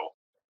a deal.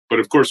 But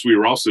of course, we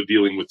were also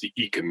dealing with the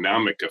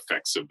economic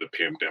effects of the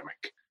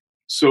pandemic.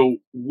 So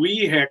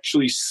we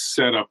actually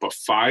set up a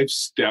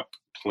 5-step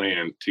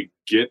plan to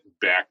get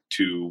back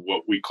to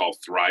what we call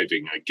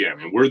thriving again.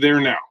 And we're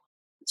there now.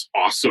 It's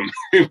awesome,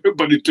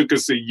 but it took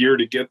us a year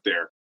to get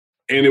there.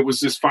 And it was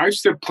this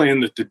 5-step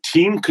plan that the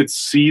team could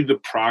see the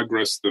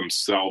progress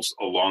themselves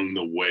along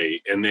the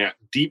way, and that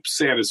deep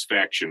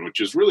satisfaction, which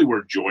is really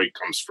where joy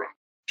comes from.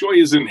 Joy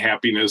isn't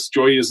happiness.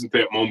 Joy isn't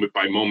that moment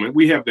by moment.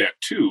 We have that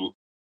too.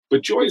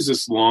 But joy is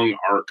this long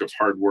arc of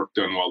hard work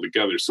done well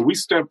together. So we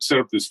set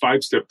up this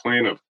 5-step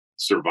plan of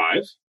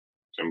survive,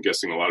 which I'm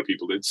guessing a lot of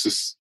people did,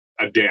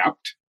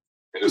 adapt,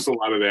 there's a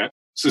lot of that,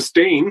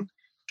 sustain,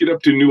 get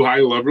up to a new high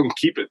level and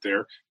keep it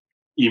there,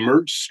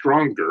 emerge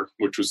stronger,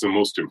 which was the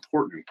most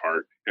important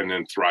part, and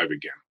then thrive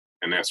again.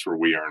 And that's where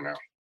we are now.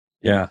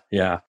 Yeah,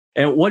 yeah.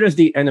 And what is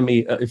the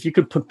enemy, if you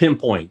could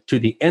pinpoint to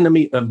the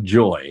enemy of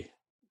joy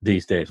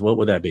these days, what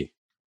would that be?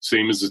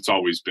 Same as it's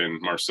always been,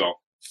 Marcel,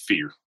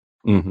 fear.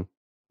 Mm-hmm.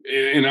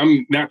 And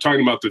I'm not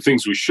talking about the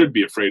things we should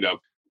be afraid of.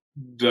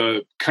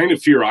 The kind of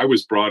fear I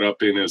was brought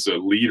up in as a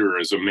leader,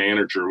 as a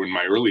manager in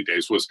my early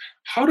days was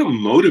how to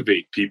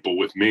motivate people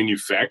with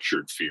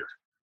manufactured fear,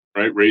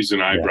 right? Raise an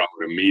eyebrow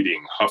at a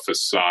meeting, huff a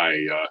sigh,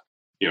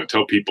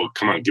 tell people,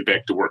 come on, get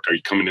back to work. Are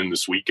you coming in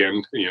this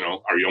weekend?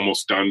 Are you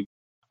almost done?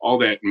 All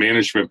that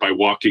management by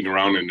walking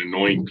around and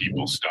annoying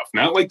people stuff.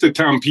 Not like the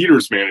Tom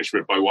Peters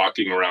management by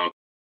walking around,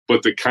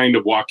 but the kind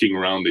of walking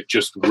around that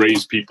just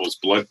raised people's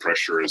blood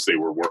pressure as they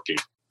were working.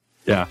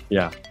 Yeah,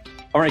 yeah.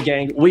 All right,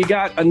 gang. We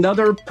got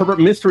another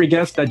mystery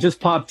guest that just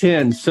popped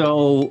in.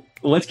 So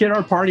let's get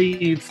our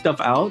party stuff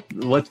out.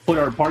 Let's put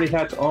our party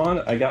hats on.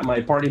 I got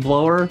my party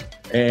blower,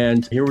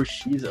 and here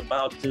she's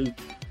about to.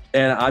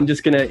 And I'm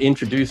just going to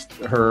introduce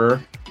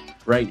her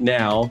right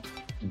now.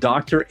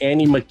 Dr.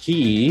 Annie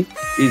McKee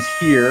is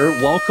here.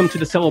 Welcome to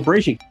the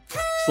celebration.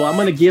 So I'm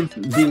going to give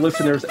the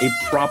listeners a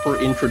proper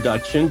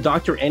introduction.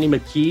 Dr. Annie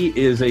McKee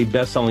is a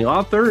best-selling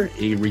author,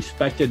 a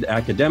respected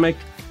academic,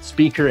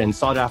 speaker, and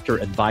sought-after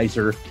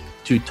advisor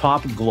to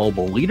top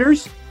global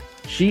leaders.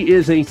 She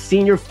is a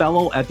senior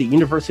fellow at the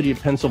University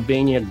of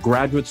Pennsylvania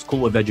Graduate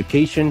School of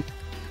Education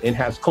and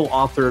has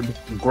co-authored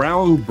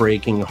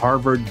groundbreaking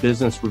Harvard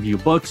Business Review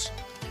books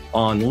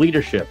on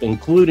leadership,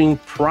 including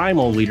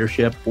Primal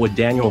Leadership with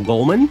Daniel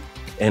Goleman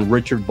and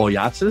Richard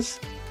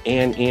Boyatzis.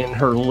 And in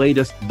her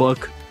latest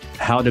book,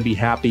 How to Be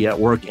Happy at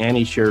Work,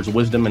 Annie shares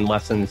wisdom and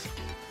lessons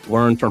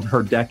learned from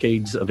her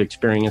decades of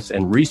experience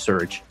and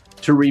research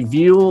to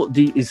reveal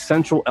the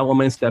essential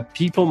elements that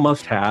people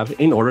must have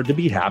in order to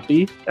be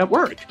happy at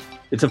work.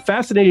 It's a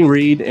fascinating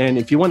read, and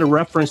if you want to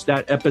reference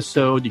that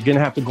episode, you're going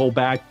to have to go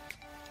back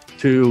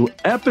to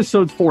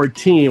episode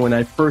 14 when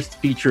I first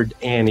featured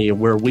Annie,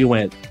 where we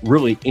went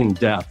really in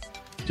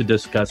depth to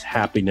discuss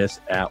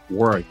happiness at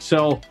work.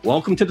 So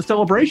welcome to the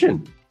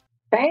celebration.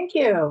 Thank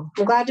you.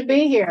 I'm glad to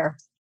be here.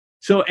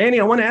 So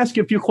Annie, I want to ask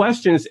you a few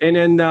questions, and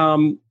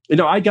then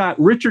I got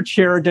Richard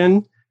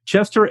Sheridan,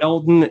 Chester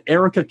Eldon,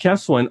 Erica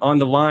Keswin on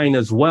the line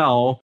as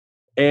well.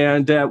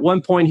 And at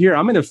one point here,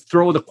 I'm going to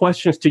throw the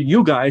questions to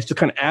you guys to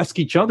kind of ask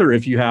each other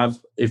if you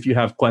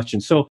have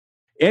questions. So,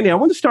 Andy, I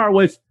want to start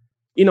with,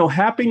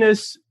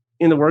 happiness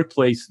in the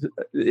workplace.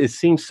 It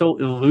seems so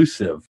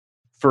elusive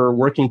for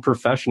working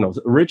professionals.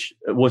 Rich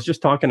was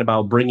just talking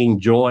about bringing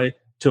joy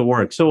to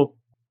work. So,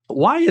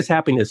 why is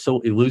happiness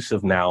so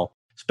elusive now,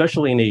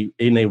 especially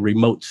in a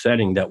remote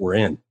setting that we're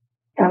in?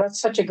 Yeah,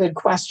 that's such a good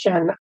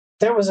question.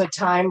 There was a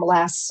time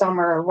last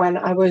summer when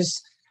I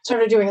was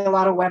sort of doing a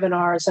lot of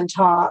webinars and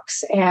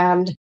talks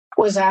and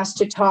was asked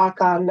to talk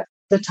on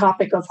the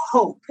topic of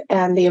hope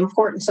and the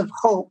importance of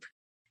hope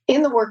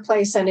in the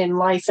workplace and in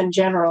life in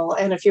general.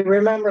 And if you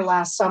remember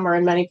last summer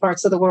in many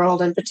parts of the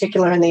world, in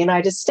particular in the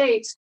United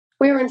States,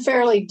 we were in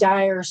fairly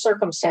dire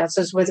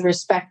circumstances with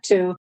respect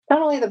to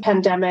not only the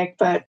pandemic,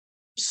 but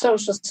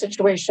social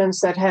situations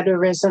that had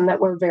arisen that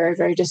were very,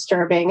 very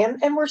disturbing.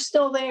 And we're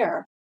still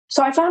there.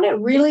 So I found it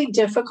really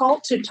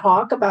difficult to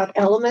talk about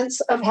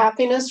elements of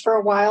happiness for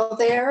a while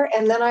there.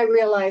 And then I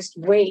realized,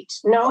 wait,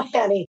 no,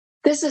 Annie,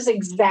 this is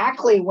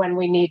exactly when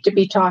we need to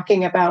be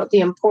talking about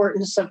the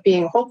importance of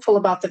being hopeful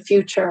about the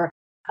future,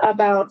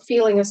 about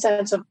feeling a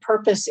sense of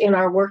purpose in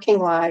our working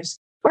lives.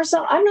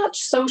 Marcel, I'm not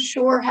so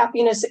sure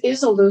happiness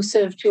is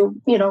elusive to,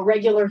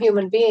 regular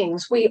human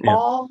beings. We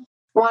all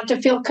want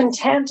to feel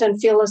content and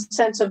feel a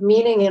sense of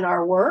meaning in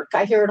our work.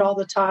 I hear it all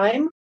the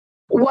time.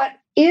 What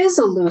is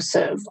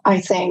elusive,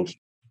 I think,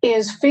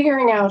 is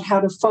figuring out how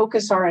to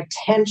focus our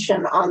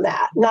attention on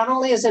that, not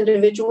only as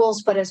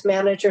individuals, but as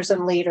managers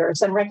and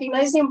leaders, and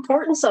recognize the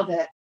importance of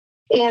it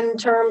in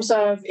terms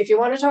of, if you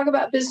want to talk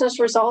about business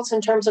results,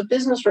 in terms of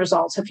business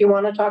results, if you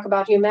want to talk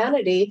about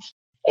humanity,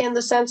 in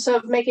the sense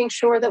of making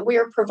sure that we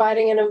are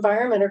providing an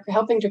environment or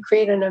helping to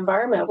create an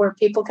environment where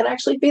people can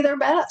actually be their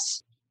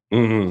best.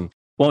 Mm-hmm.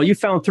 Well, you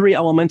found 3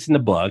 elements in the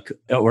book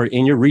or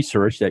in your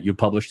research that you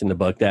published in the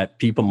book that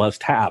people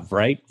must have,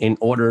 right, in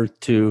order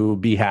to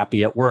be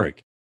happy at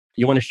work.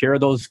 You want to share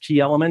those key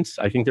elements?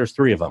 I think there's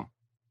 3 of them.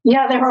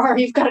 Yeah, there are.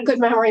 You've got a good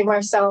memory,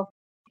 Marcel.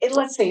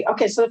 Let's see.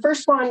 Okay, so the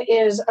first one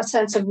is a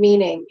sense of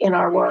meaning in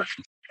our work.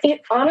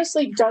 It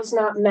honestly does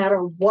not matter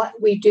what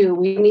we do.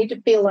 We need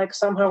to feel like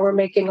somehow we're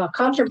making a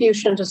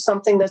contribution to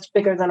something that's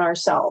bigger than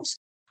ourselves.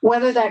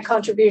 Whether that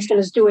contribution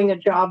is doing a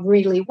job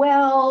really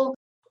well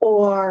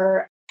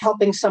or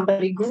helping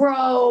somebody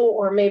grow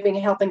or maybe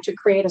helping to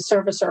create a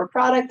service or a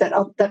product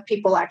that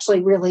people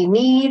actually really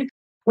need,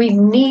 we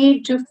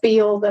need to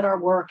feel that our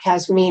work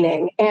has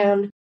meaning.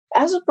 And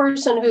as a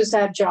person who's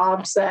had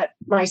jobs that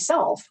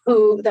myself,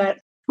 that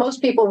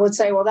most people would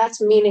say, well,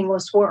 that's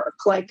meaningless work.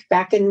 Like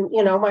back in,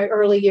 my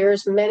early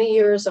years, many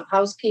years of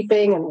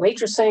housekeeping and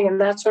waitressing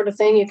and that sort of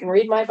thing. You can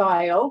read my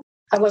bio.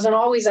 I wasn't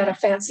always at a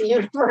fancy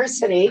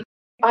university.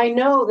 I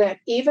know that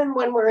even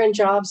when we're in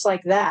jobs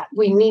like that,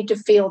 we need to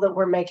feel that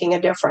we're making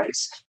a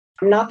difference.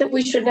 Not that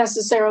we should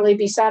necessarily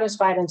be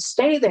satisfied and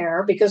stay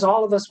there, because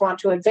all of us want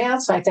to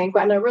advance, I think,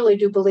 and I really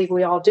do believe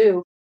we all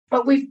do.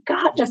 But we've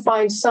got to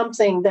find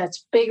something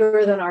that's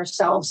bigger than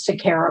ourselves to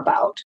care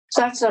about.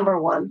 So that's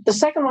number one. The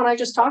second one I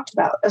just talked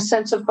about, a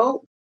sense of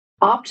hope,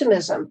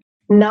 optimism,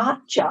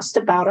 not just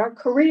about our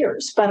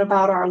careers, but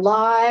about our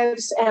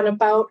lives and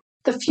about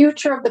the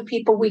future of the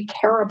people we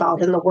care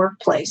about in the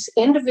workplace,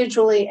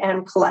 individually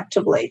and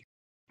collectively.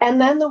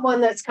 And then the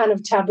one that's kind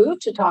of taboo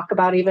to talk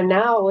about even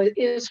now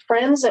is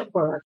friends at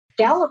work.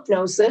 Gallup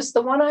knows this.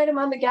 The one item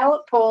on the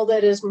Gallup poll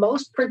that is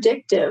most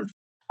predictive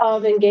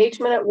of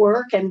engagement at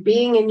work and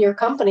being in your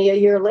company a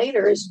year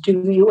later is,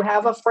 do you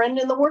have a friend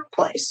in the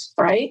workplace,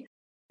 right?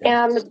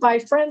 And by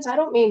friends, I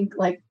don't mean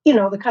like,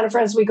 the kind of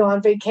friends we go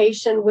on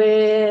vacation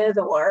with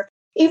or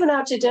even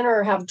out to dinner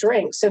or have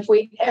drinks, if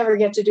we ever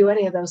get to do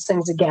any of those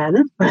things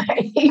again,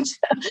 right?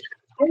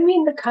 I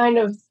mean the kind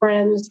of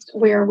friends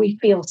where we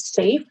feel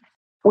safe,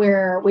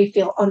 where we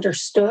feel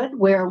understood,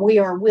 where we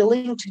are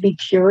willing to be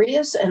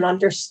curious and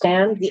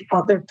understand the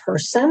other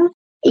person,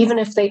 even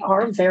if they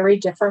are very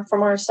different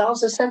from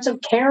ourselves, a sense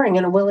of caring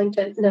and a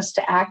willingness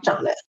to act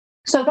on it.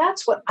 So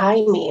that's what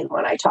I mean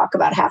when I talk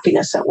about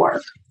happiness at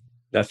work.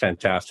 That's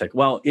fantastic.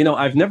 Well,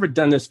 I've never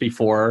done this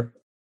before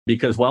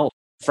because,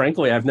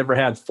 frankly, I've never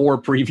had 4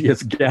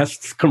 previous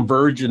guests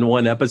converge in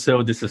one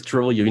episode. This is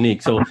truly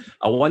unique. So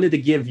I wanted to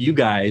give you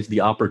guys the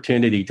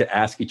opportunity to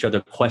ask each other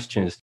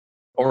questions,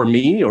 or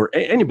me or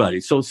anybody.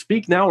 So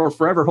speak now or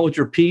forever hold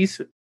your peace.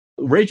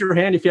 Raise your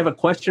hand if you have a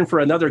question for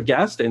another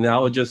guest, and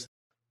I'll just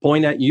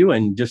point at you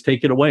and just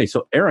take it away.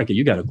 So Erica,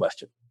 you got a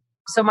question.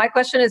 So my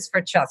question is for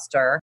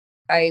Chester.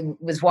 I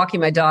was walking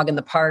my dog in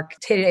the park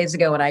 2 days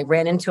ago and I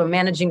ran into a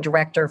managing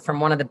director from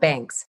one of the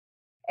banks.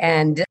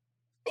 And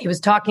he was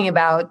talking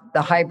about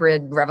the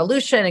hybrid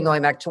revolution and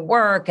going back to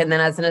work. And then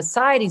as an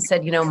aside, he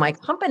said, my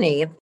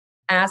company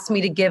asked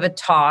me to give a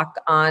talk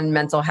on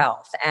mental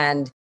health.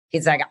 And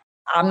he's like,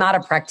 I'm not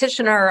a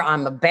practitioner,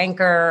 I'm a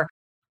banker.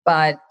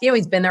 But,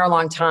 he's been there a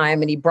long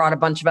time and he brought a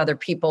bunch of other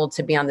people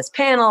to be on this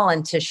panel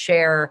and to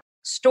share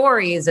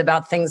stories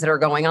about things that are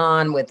going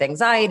on with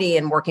anxiety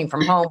and working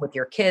from home with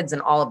your kids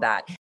and all of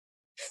that.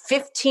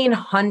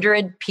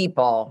 1,500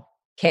 people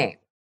came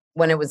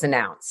when it was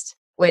announced,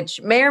 which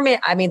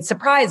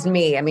surprised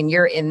me.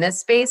 You're in this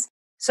space.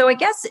 So I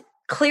guess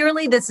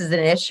clearly this is an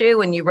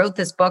issue and you wrote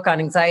this book on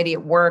anxiety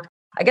at work.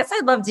 I guess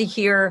I'd love to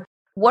hear,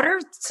 what are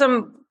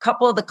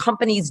couple of the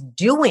companies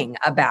doing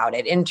about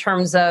it in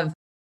terms of,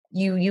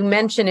 you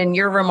mentioned in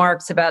your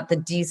remarks about the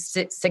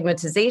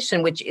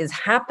destigmatization, which is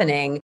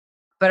happening,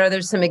 but are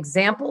there some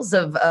examples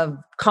of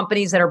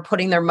companies that are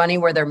putting their money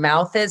where their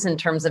mouth is in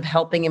terms of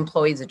helping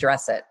employees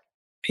address it?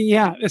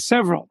 Yeah,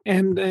 several.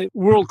 And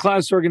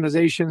world-class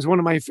organizations. One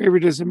of my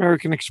favorite is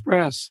American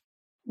Express,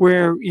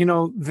 where,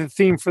 the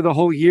theme for the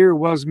whole year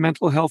was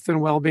mental health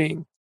and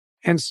well-being.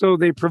 And so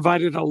they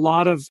provided a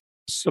lot of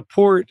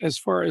support as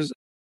far as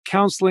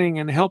counseling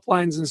and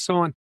helplines and so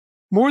on.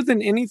 More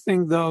than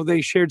anything, though,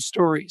 they shared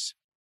stories.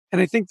 And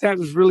I think that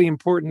was really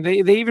important. They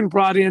even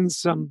brought in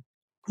some,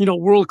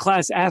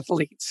 world-class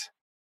athletes,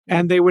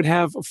 and they would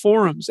have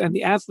forums, and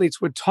the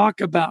athletes would talk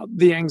about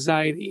the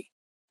anxiety.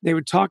 They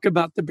would talk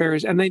about the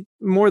barriers, and they,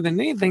 more than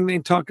anything, they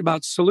talk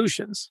about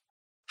solutions.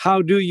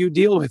 How do you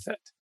deal with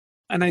it?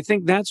 And I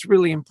think that's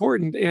really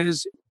important,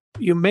 is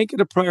you make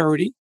it a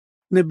priority.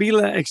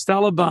 Nabila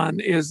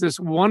Extalaban is this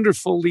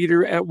wonderful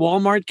leader at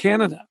Walmart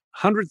Canada,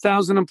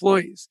 100,000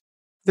 employees.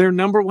 Their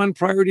number one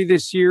priority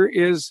this year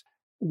is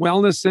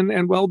wellness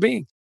and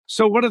well-being.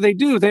 So what do?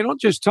 They don't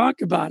just talk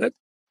about it.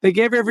 They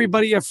gave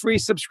everybody a free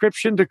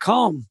subscription to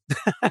Calm.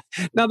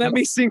 Now that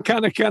may seem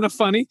kind of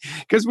funny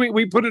because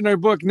we put in our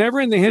book, never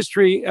in the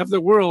history of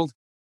the world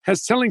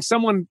has telling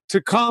someone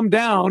to calm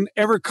down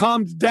ever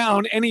calmed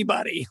down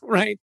anybody,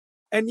 right?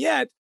 And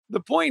yet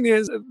the point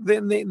is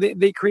then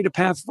they create a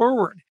path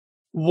forward.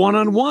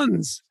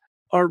 One-on-ones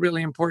are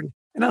really important.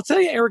 And I'll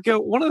tell you, Erica,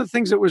 one of the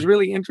things that was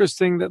really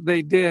interesting that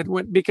they did,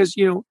 because,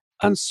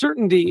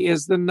 uncertainty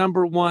is the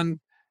number one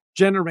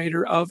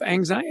generator of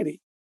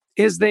anxiety,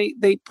 is they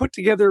put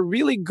together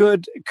really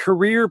good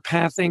career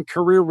pathing,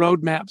 career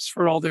roadmaps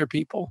for all their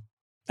people.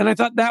 And I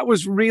thought that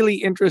was really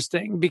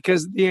interesting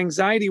because the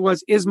anxiety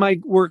was, is my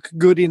work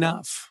good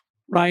enough?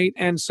 right?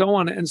 And so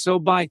on. And so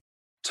by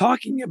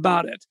talking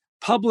about it,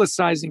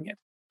 publicizing it,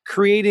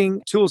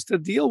 creating tools to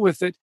deal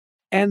with it,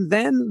 and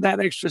then that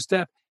extra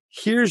step,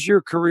 here's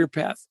your career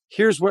path.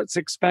 Here's what's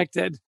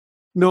expected.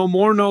 No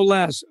more, no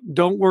less.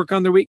 Don't work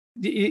on the week.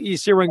 You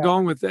see where I'm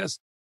going with this.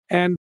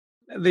 And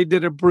they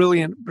did a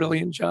brilliant,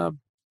 brilliant job.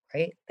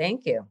 Great.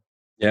 Thank you.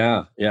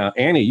 Yeah.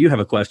 Annie, you have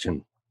a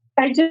question.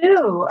 I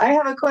do. I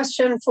have a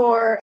question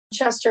for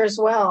Chester as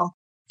well.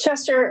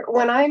 Chester,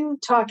 when I'm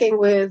talking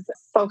with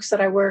folks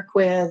that I work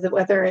with,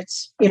 whether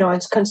it's,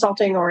 it's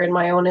consulting or in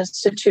my own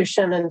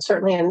institution, and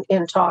certainly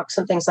in talks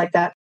and things like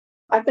that,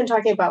 I've been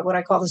talking about what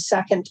I call the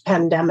second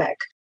pandemic.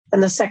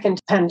 And the second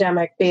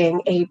pandemic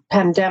being a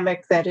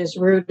pandemic that is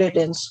rooted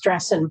in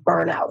stress and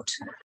burnout.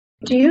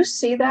 Do you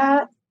see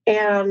that?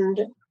 And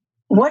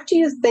what do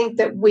you think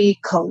that we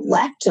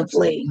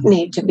collectively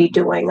need to be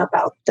doing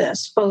about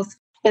this, both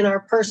in our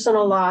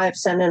personal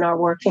lives and in our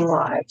working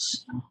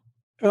lives?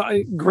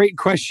 Great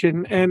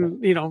question.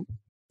 And,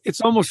 it's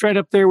almost right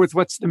up there with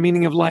what's the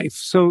meaning of life.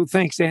 So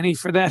thanks, Annie,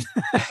 for that.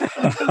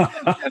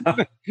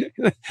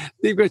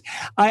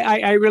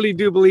 I really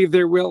do believe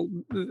there will,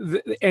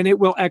 and it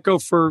will echo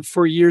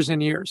for years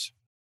and years.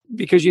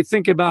 Because you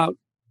think about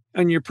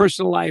in your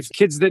personal life,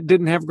 kids that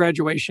didn't have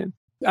graduation.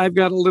 I've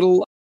got a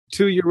little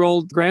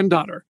 2-year-old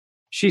granddaughter.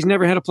 She's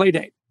never had a play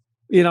date,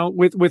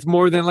 with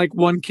more than like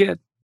one kid.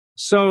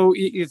 So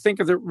you think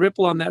of the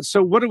ripple on that.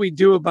 So what do we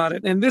do about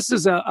it? And this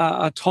is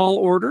a tall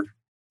order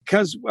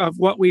because of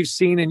what we've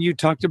seen. And you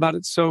talked about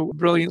it so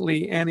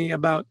brilliantly, Annie,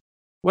 about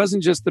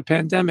wasn't just the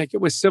pandemic. It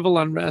was civil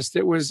unrest.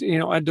 It was,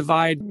 a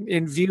divide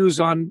in views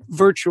on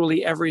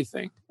virtually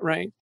everything,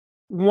 right?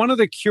 One of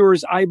the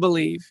cures, I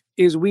believe,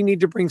 is we need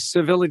to bring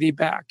civility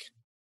back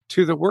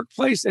to the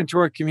workplace and to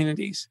our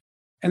communities.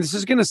 And this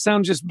is going to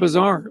sound just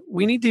bizarre.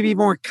 We need to be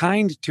more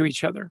kind to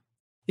each other.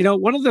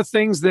 One of the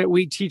things that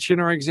we teach in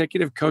our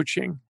executive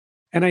coaching,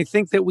 and I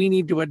think that we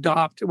need to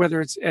adopt,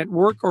 whether it's at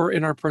work or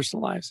in our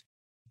personal lives,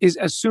 is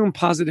assume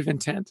positive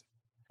intent.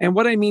 And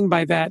what I mean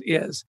by that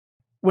is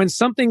when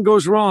something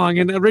goes wrong,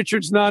 and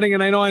Richard's nodding,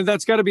 and I know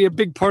that's got to be a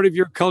big part of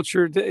your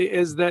culture,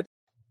 is that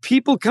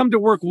people come to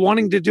work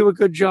wanting to do a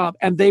good job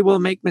and they will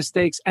make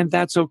mistakes, and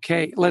that's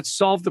okay. Let's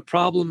solve the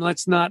problem.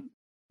 Let's not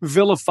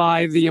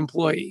vilify the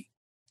employee.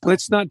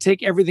 Let's not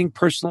take everything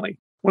personally.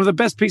 One of the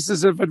best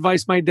pieces of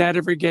advice my dad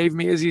ever gave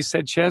me is he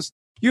said, Chess,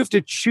 you have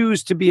to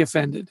choose to be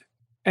offended.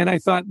 And I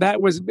thought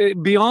that was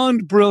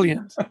beyond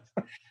brilliant.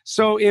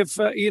 So if,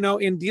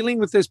 in dealing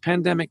with this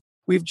pandemic,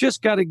 we've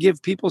just got to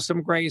give people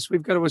some grace.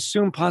 We've got to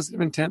assume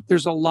positive intent.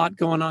 There's a lot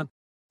going on.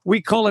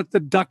 We call it the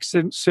duck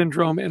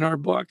syndrome in our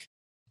book.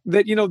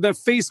 That, the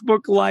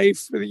Facebook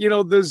life,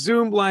 the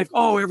Zoom life,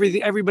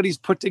 everybody's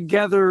put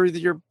together.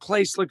 Your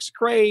place looks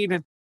great.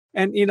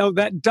 And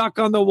that duck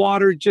on the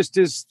water just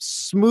is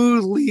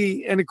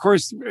smoothly. And of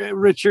course,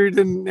 Richard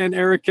and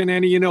Eric and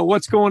Annie,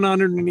 what's going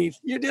on underneath.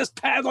 You're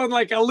just paddling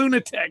like a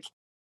lunatic,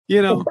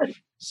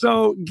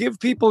 So give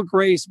people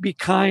grace, be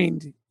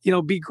kind,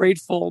 be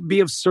grateful, be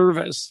of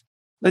service.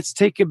 Let's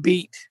take a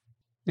beat.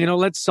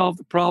 Let's solve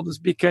the problems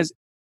because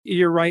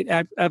you're right.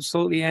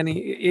 Absolutely, Annie.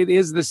 It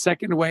is the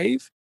second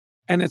wave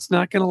and it's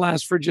not going to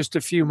last for just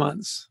a few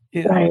months.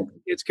 Right.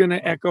 It's going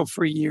to echo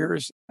for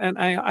years. And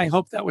I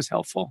hope that was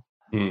helpful.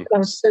 That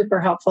was super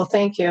helpful.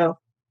 Thank you.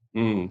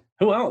 Who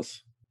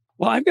else?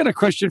 Well, I've got a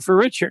question for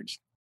Richard.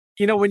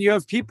 When you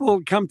have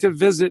people come to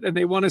visit and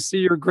they want to see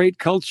your great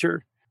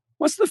culture,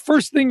 what's the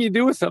first thing you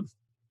do with them?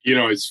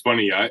 It's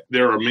funny.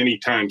 There are many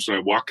times when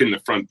I walk in the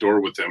front door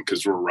with them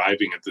because we're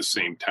arriving at the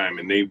same time,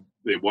 and they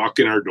walk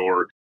in our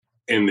door,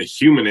 and the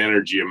human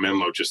energy of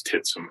Menlo just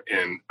hits them,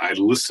 and I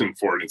listen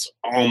for it. It's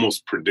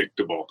almost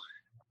predictable.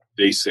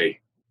 They say,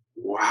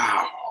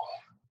 "Wow,"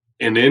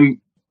 and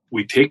then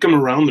we take them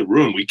around the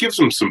room. We give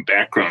them some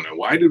background on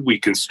why did we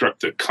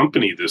construct the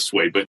company this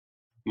way. But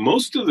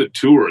most of the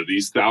tour,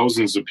 these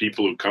thousands of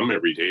people who come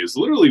every day, is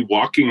literally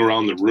walking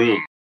around the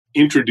room,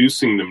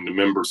 introducing them to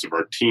members of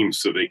our team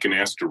so they can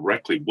ask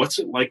directly, what's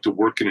it like to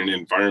work in an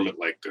environment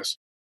like this?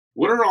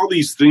 What are all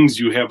these things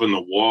you have on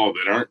the wall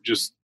that aren't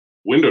just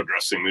window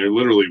dressing? They're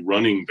literally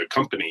running the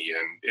company,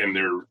 and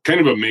they're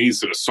kind of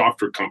amazed that a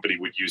software company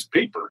would use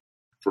paper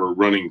for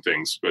running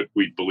things. But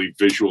we believe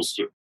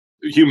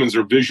humans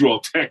are visual,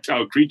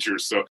 tactile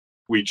creatures, so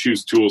we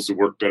choose tools that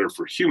work better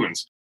for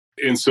humans.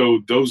 And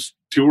so those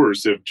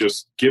tours have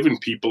just given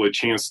people a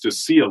chance to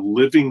see a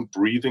living,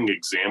 breathing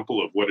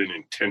example of what an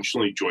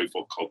intentionally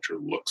joyful culture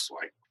looks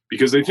like.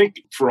 Because I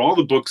think for all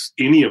the books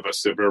any of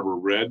us have ever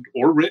read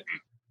or written,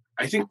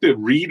 I think the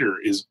reader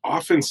is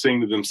often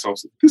saying to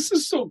themselves, this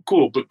is so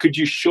cool, but could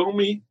you show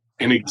me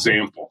an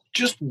example?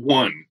 Just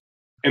one.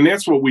 And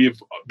that's what we have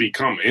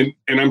become. And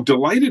I'm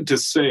delighted to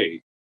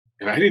say,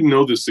 and I didn't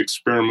know this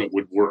experiment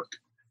would work.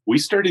 We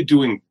started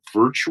doing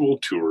virtual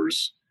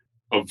tours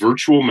of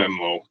virtual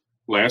Menlo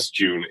last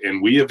June,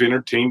 and we have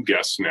entertained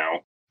guests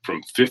now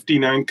from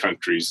 59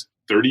 countries,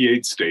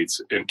 38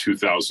 states, and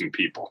 2,000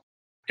 people.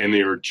 And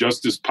they are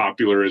just as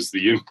popular as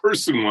the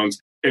in-person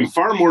ones and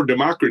far more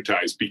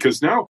democratized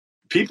because now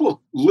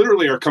people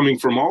literally are coming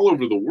from all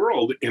over the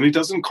world, and it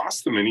doesn't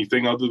cost them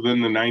anything other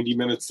than the 90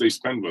 minutes they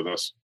spend with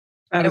us.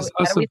 That is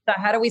awesome.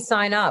 How do we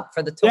sign up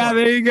for the tour? Yeah,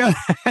 there you go.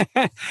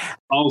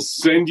 I'll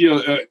send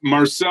you,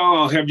 Marcel,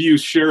 I'll have you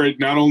share it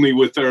not only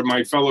with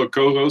my fellow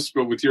co-hosts,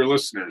 but with your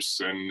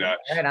listeners. And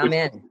right, I'm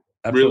in.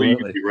 Really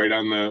easy, right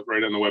on the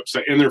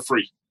website, and they're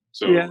free.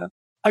 So yeah.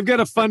 I've got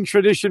a fun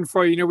tradition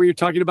for you. You know, where you're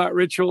talking about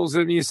rituals,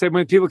 and you said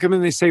when people come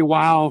in, they say,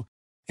 wow.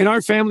 In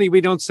our family, we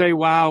don't say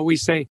wow. We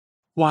say,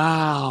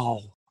 wow.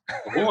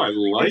 Oh, I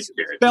like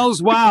it.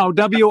 Spells wow,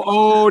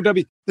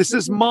 W-O-W. This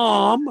is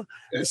mom.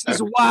 This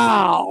is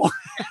wow.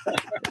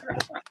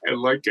 I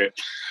like it.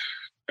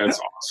 That's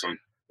awesome.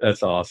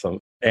 That's awesome.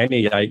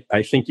 Annie,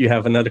 I think you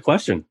have another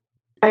question.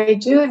 I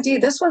do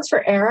indeed. This one's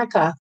for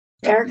Erica.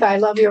 Erica, I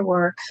love your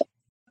work.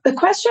 The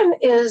question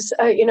is,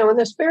 in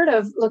the spirit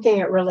of looking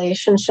at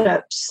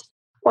relationships,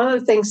 one of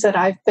the things that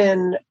I've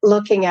been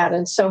looking at,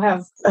 and so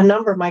have a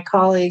number of my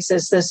colleagues,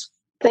 is this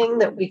thing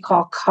that we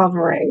call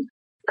covering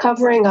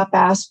up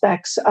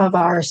aspects of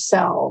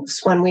ourselves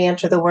when we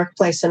enter the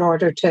workplace in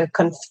order to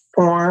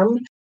conform.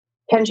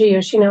 Kenji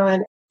Yoshino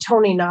and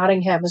Tony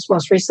Nottingham has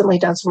most recently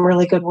done some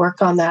really good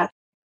work on that.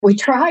 We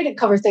try to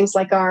cover things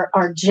like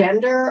our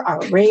gender, our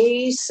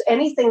race,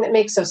 anything that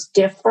makes us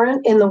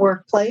different in the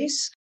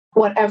workplace,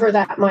 whatever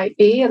that might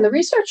be. And the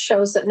research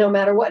shows that no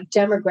matter what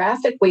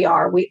demographic we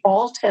are, we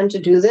all tend to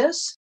do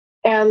this.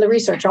 And the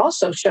research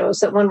also shows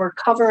that when we're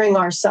covering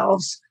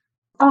ourselves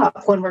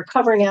up, when we're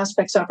covering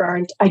aspects of our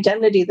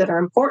identity that are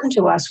important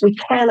to us, we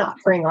cannot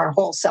bring our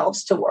whole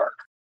selves to work.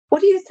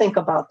 What do you think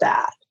about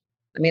that?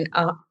 I mean,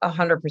 100%.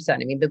 I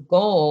mean, the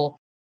goal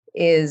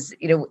is,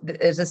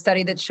 there's a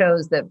study that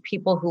shows that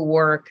people who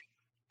work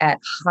at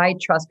high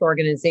trust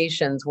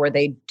organizations where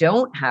they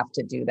don't have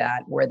to do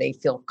that, where they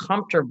feel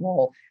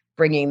comfortable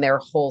bringing their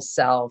whole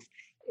self,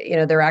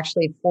 they're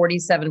actually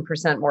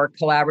 47% more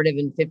collaborative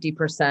and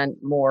 50%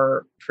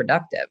 more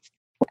productive.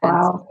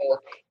 Wow. So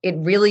it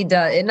really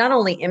does. It not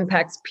only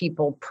impacts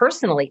people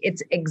personally,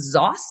 it's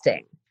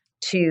exhausting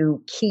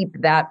to keep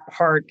that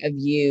part of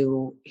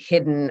you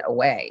hidden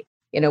away,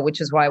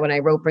 which is why when I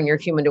wrote Bring Your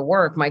Human to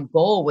Work, my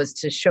goal was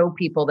to show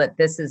people that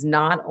this is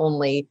not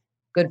only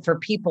good for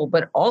people,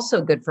 but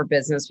also good for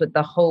business, with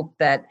the hope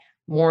that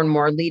more and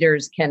more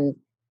leaders can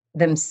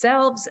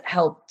themselves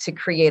help to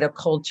create a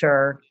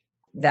culture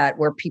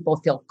where people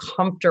feel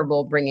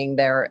comfortable bringing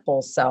their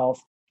whole self,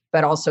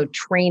 but also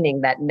training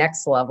that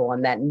next level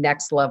and that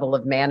next level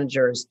of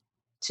managers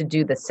to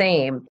do the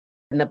same.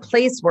 And the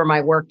place where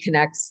my work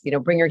connects,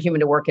 Bring Your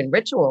Human to Work and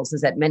rituals, is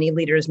that many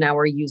leaders now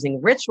are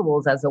using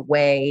rituals as a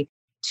way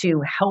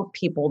to help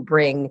people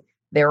bring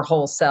their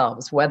whole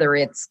selves, whether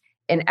it's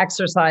an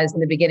exercise in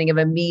the beginning of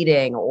a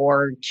meeting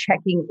or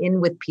checking in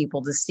with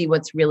people to see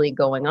what's really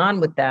going on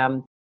with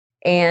them.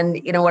 And,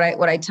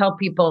 what I tell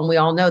people, and we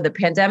all know, the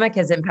pandemic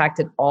has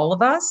impacted all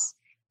of us,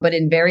 but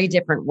in very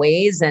different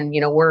ways. And,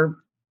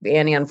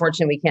 Annie,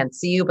 unfortunately, we can't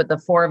see you, but the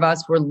four of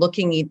us, we're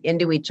looking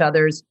into each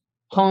other's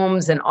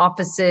homes and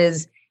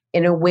offices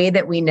in a way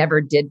that we never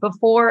did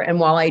before.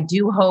 And while I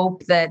do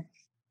hope that,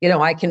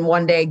 I can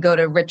one day go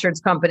to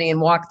Richard's company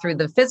and walk through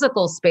the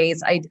physical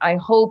space, I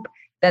hope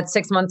that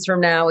 6 months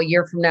from now, a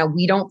year from now,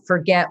 we don't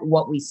forget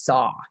what we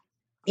saw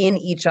in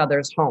each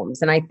other's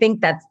homes. And I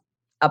think that's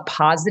a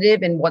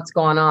positive in what's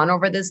gone on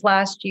over this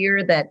last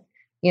year, that,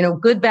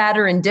 good, bad,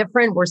 or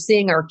indifferent, we're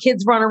seeing our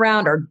kids run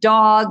around, our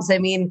dogs. I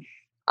mean,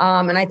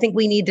 and I think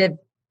we need to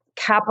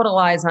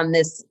capitalize on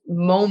this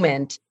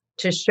moment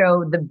to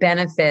show the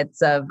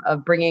benefits of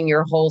bringing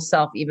your whole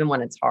self, even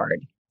when it's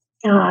hard.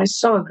 Oh, I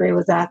so agree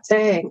with that.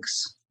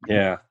 Thanks.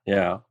 Yeah.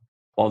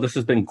 Well, this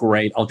has been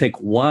great. I'll take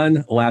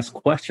one last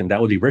question. That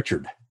would be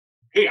Richard.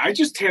 Hey, I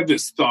just had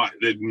this thought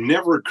that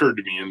never occurred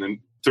to me in the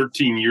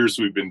 13 years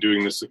we've been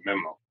doing this at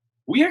Menlo.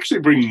 We actually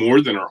bring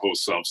more than our whole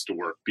selves to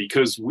work,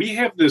 because we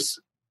have this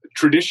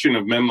tradition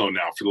of Menlo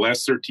now for the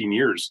last 13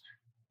 years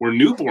where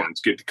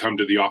newborns get to come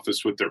to the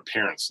office with their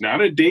parents,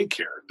 not a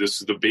daycare.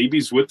 This is the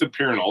babies with the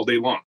parent all day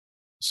long.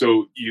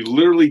 So you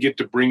literally get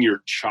to bring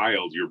your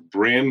child, your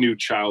brand new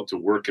child, to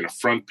work in a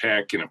front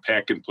pack and a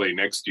pack and play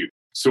next to you.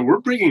 So we're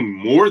bringing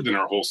more than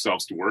our whole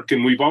selves to work.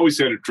 And we've always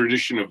had a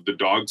tradition of the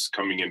dogs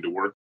coming into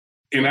work.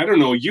 And I don't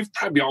know, you've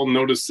probably all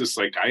noticed this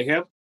like I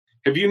have.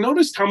 Have you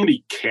noticed how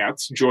many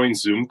cats join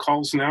Zoom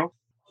calls now?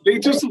 They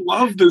just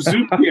love the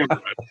Zoom camera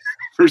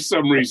for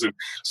some reason.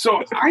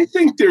 So I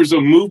think there's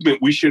a movement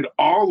we should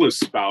all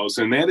espouse,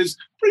 and that is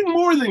bring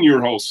more than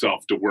your whole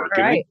self to work.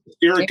 All right. And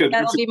Erica,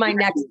 that'll be my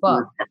next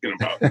book. Talking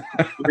about.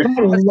 It's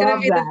going to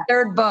be the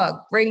third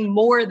book. Bring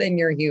more than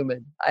you're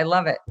human. I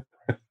love it.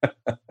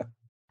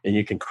 And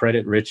you can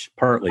credit Rich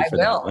partly for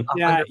that one.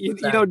 Yeah,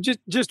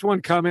 just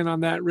one comment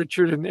on that,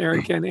 Richard and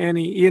Eric and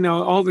Annie.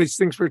 All these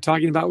things we're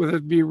talking about, whether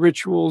it be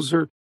rituals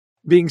or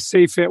being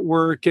safe at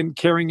work and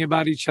caring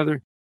about each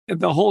other,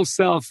 the whole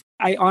self.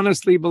 I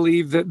honestly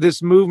believe that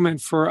this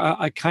movement for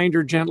a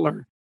kinder,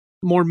 gentler,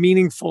 more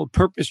meaningful,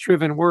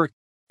 purpose-driven work,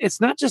 it's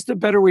not just a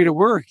better way to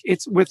work.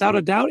 It's without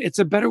a doubt, it's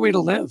a better way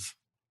to live.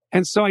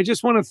 And so I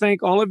just want to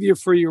thank all of you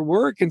for your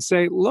work and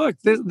say, look,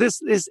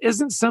 this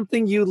isn't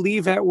something you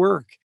leave at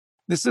work.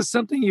 This is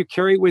something you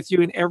carry with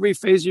you in every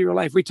phase of your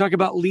life. We talk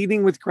about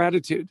leading with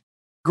gratitude.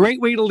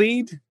 Great way to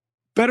lead,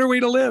 better way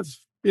to live.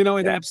 It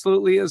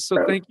absolutely is. So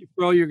thank you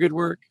for all your good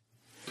work.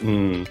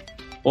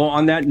 Well,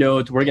 on that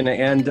note, we're going to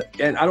end.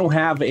 And I don't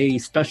have a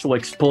special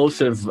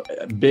explosive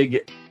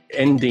big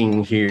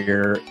ending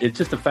here. It's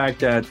just the fact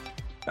that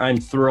I'm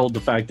thrilled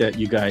the fact that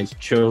you guys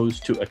chose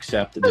to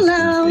accept this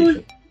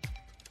invitation.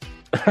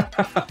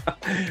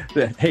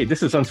 Hey,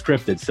 this is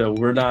unscripted, so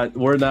we're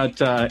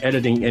not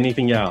editing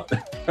anything out.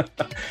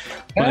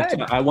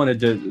 But I wanted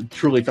to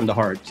truly from the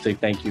heart say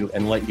thank you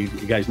and let you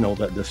guys know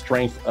that the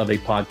strength of a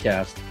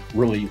podcast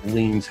really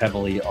leans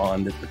heavily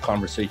on the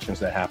conversations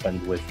that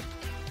happened with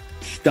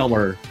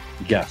stellar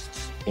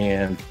guests.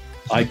 And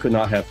I could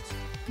not have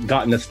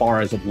gotten as far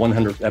as a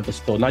 100th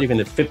episode, not even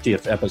the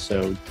 50th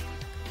episode,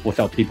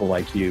 without people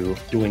like you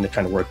doing the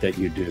kind of work that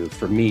you do.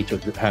 For me to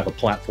have a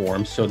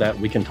platform so that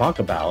we can talk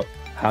about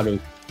how to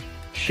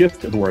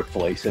shift the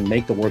workplace and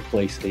make the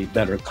workplace a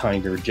better,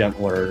 kinder,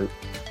 gentler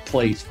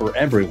place for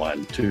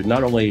everyone to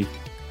not only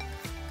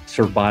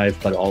survive,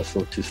 but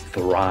also to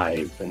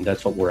thrive. And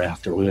that's what we're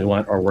after. We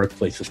want our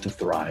workplaces to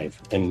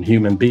thrive and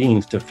human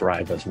beings to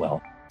thrive as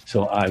well.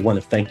 So I want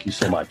to thank you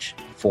so much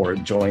for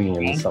joining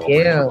in the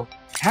celebration. Thank you.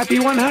 Happy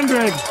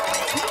 100.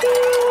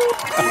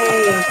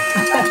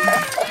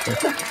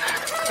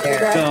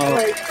 So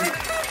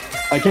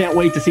I can't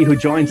wait to see who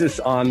joins us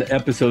on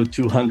episode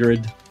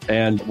 200.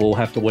 And we'll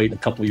have to wait a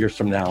couple of years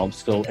from now.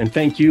 And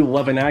thank you,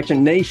 Love in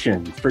Action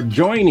Nation, for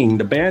joining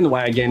the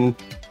bandwagon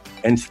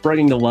and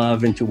spreading the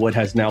love into what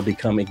has now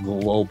become a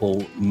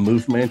global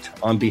movement.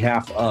 On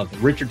behalf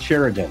of Richard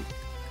Sheridan,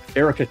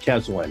 Erica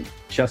Keslin,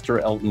 Chester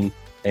Elton,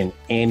 and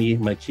Annie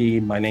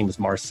McKee, my name is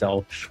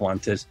Marcel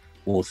Schwantes.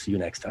 We'll see you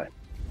next time.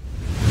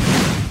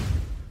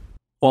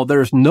 Well,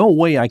 there's no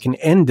way I can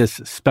end this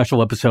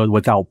special episode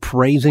without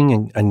praising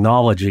and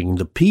acknowledging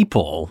the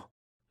people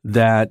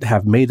that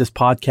have made this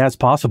podcast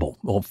possible.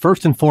 Well,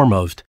 first and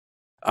foremost,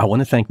 I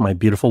want to thank my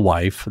beautiful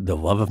wife, the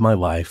love of my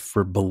life,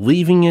 for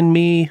believing in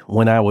me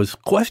when I was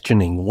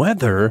questioning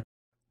whether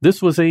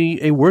this was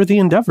a worthy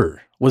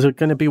endeavor. Was it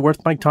going to be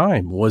worth my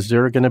time? Was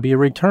there going to be a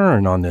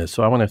return on this?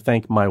 So I want to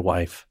thank my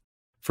wife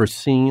for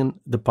seeing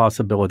the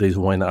possibilities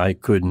when I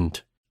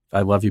couldn't.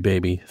 I love you,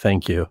 baby.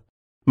 Thank you.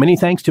 Many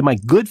thanks to my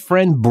good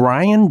friend,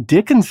 Brian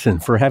Dickinson,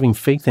 for having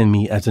faith in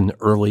me as an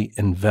early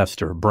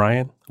investor.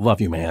 Brian,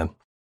 love you, man.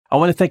 I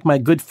want to thank my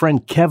good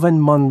friend,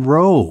 Kevin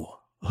Monroe,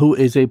 who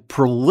is a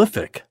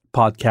prolific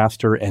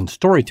podcaster and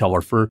storyteller,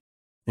 for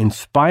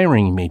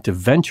inspiring me to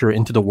venture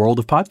into the world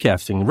of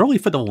podcasting, really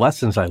for the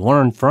lessons I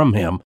learned from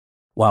him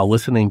while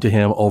listening to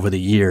him over the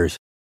years.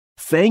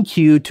 Thank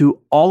you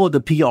to all of the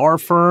PR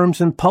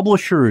firms and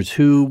publishers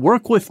who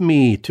work with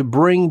me to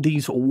bring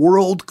these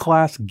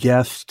world-class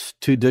guests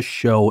to the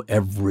show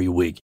every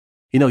week.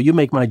 You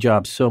make my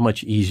job so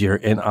much easier,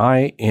 and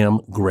I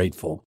am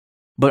grateful.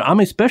 But I'm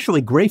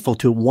especially grateful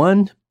to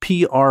one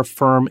PR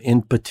firm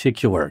in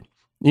particular.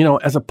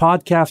 As a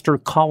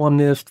podcaster,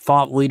 columnist,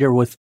 thought leader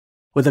with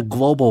a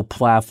global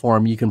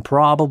platform, you can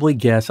probably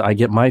guess I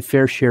get my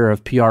fair share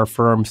of PR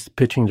firms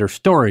pitching their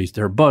stories,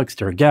 their books,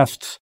 their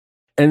guests.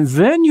 And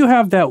then you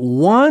have that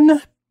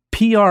one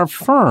PR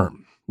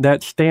firm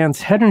that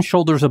stands head and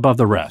shoulders above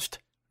the rest.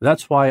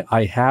 That's why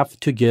I have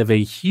to give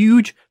a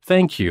huge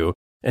thank you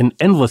and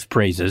endless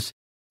praises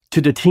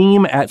to the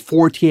team at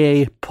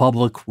Fortier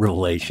Public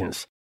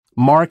Relations.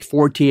 Mark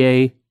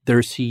Fortier, their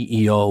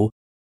CEO,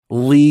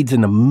 leads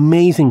an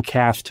amazing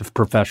cast of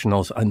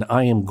professionals, and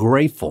I am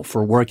grateful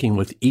for working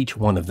with each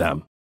one of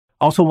them.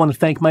 Also want to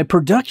thank my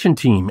production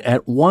team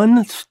at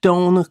One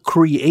Stone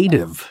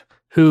Creative,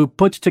 who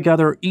puts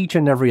together each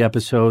and every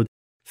episode.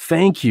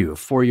 Thank you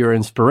for your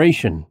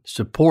inspiration,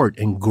 support,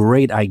 and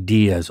great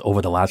ideas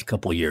over the last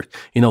couple of years.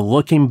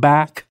 Looking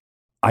back,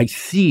 I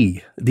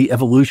see the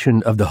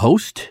evolution of the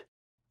host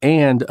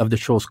and of the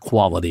show's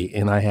quality,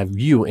 and I have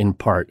you in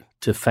part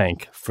to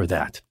thank for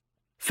that.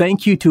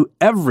 Thank you to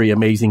every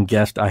amazing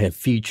guest I have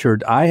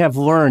featured. I have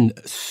learned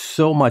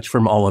so much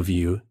from all of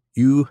you.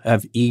 You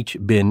have each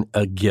been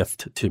a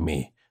gift to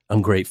me.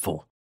 I'm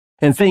grateful.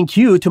 And thank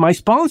you to my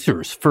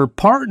sponsors for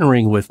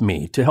partnering with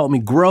me to help me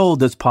grow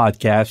this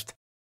podcast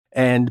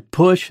and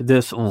push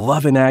this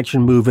Love in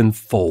Action movement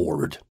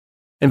forward.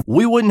 And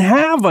we wouldn't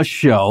have a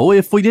show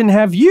if we didn't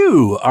have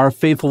you, our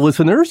faithful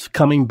listeners,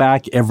 coming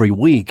back every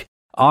week.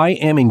 I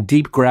am in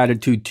deep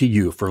gratitude to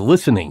you for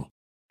listening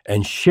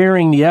and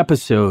sharing the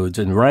episodes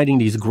and writing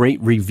these great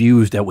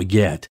reviews that we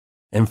get,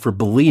 and for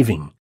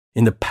believing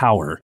in the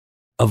power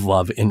of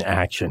love in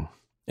action.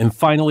 And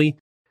finally,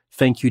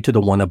 thank you to the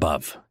one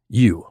above.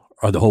 You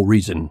are the whole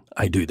reason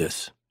I do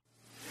this.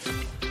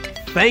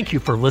 Thank you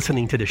for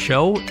listening to the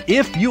show.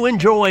 If you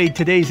enjoyed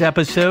today's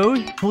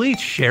episode,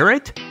 please share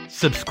it,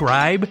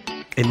 subscribe,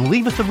 and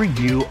leave us a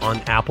review on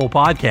Apple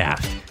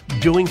Podcasts.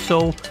 Doing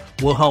so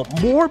will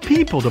help more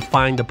people to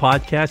find the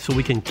podcast so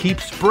we can keep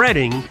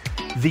spreading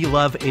the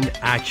Love in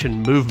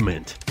Action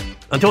movement.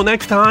 Until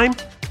next time,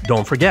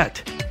 don't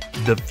forget,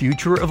 The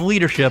future of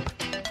leadership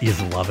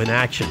is love in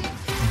action.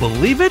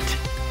 Believe it,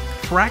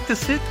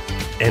 practice it,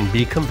 and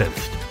be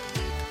convinced.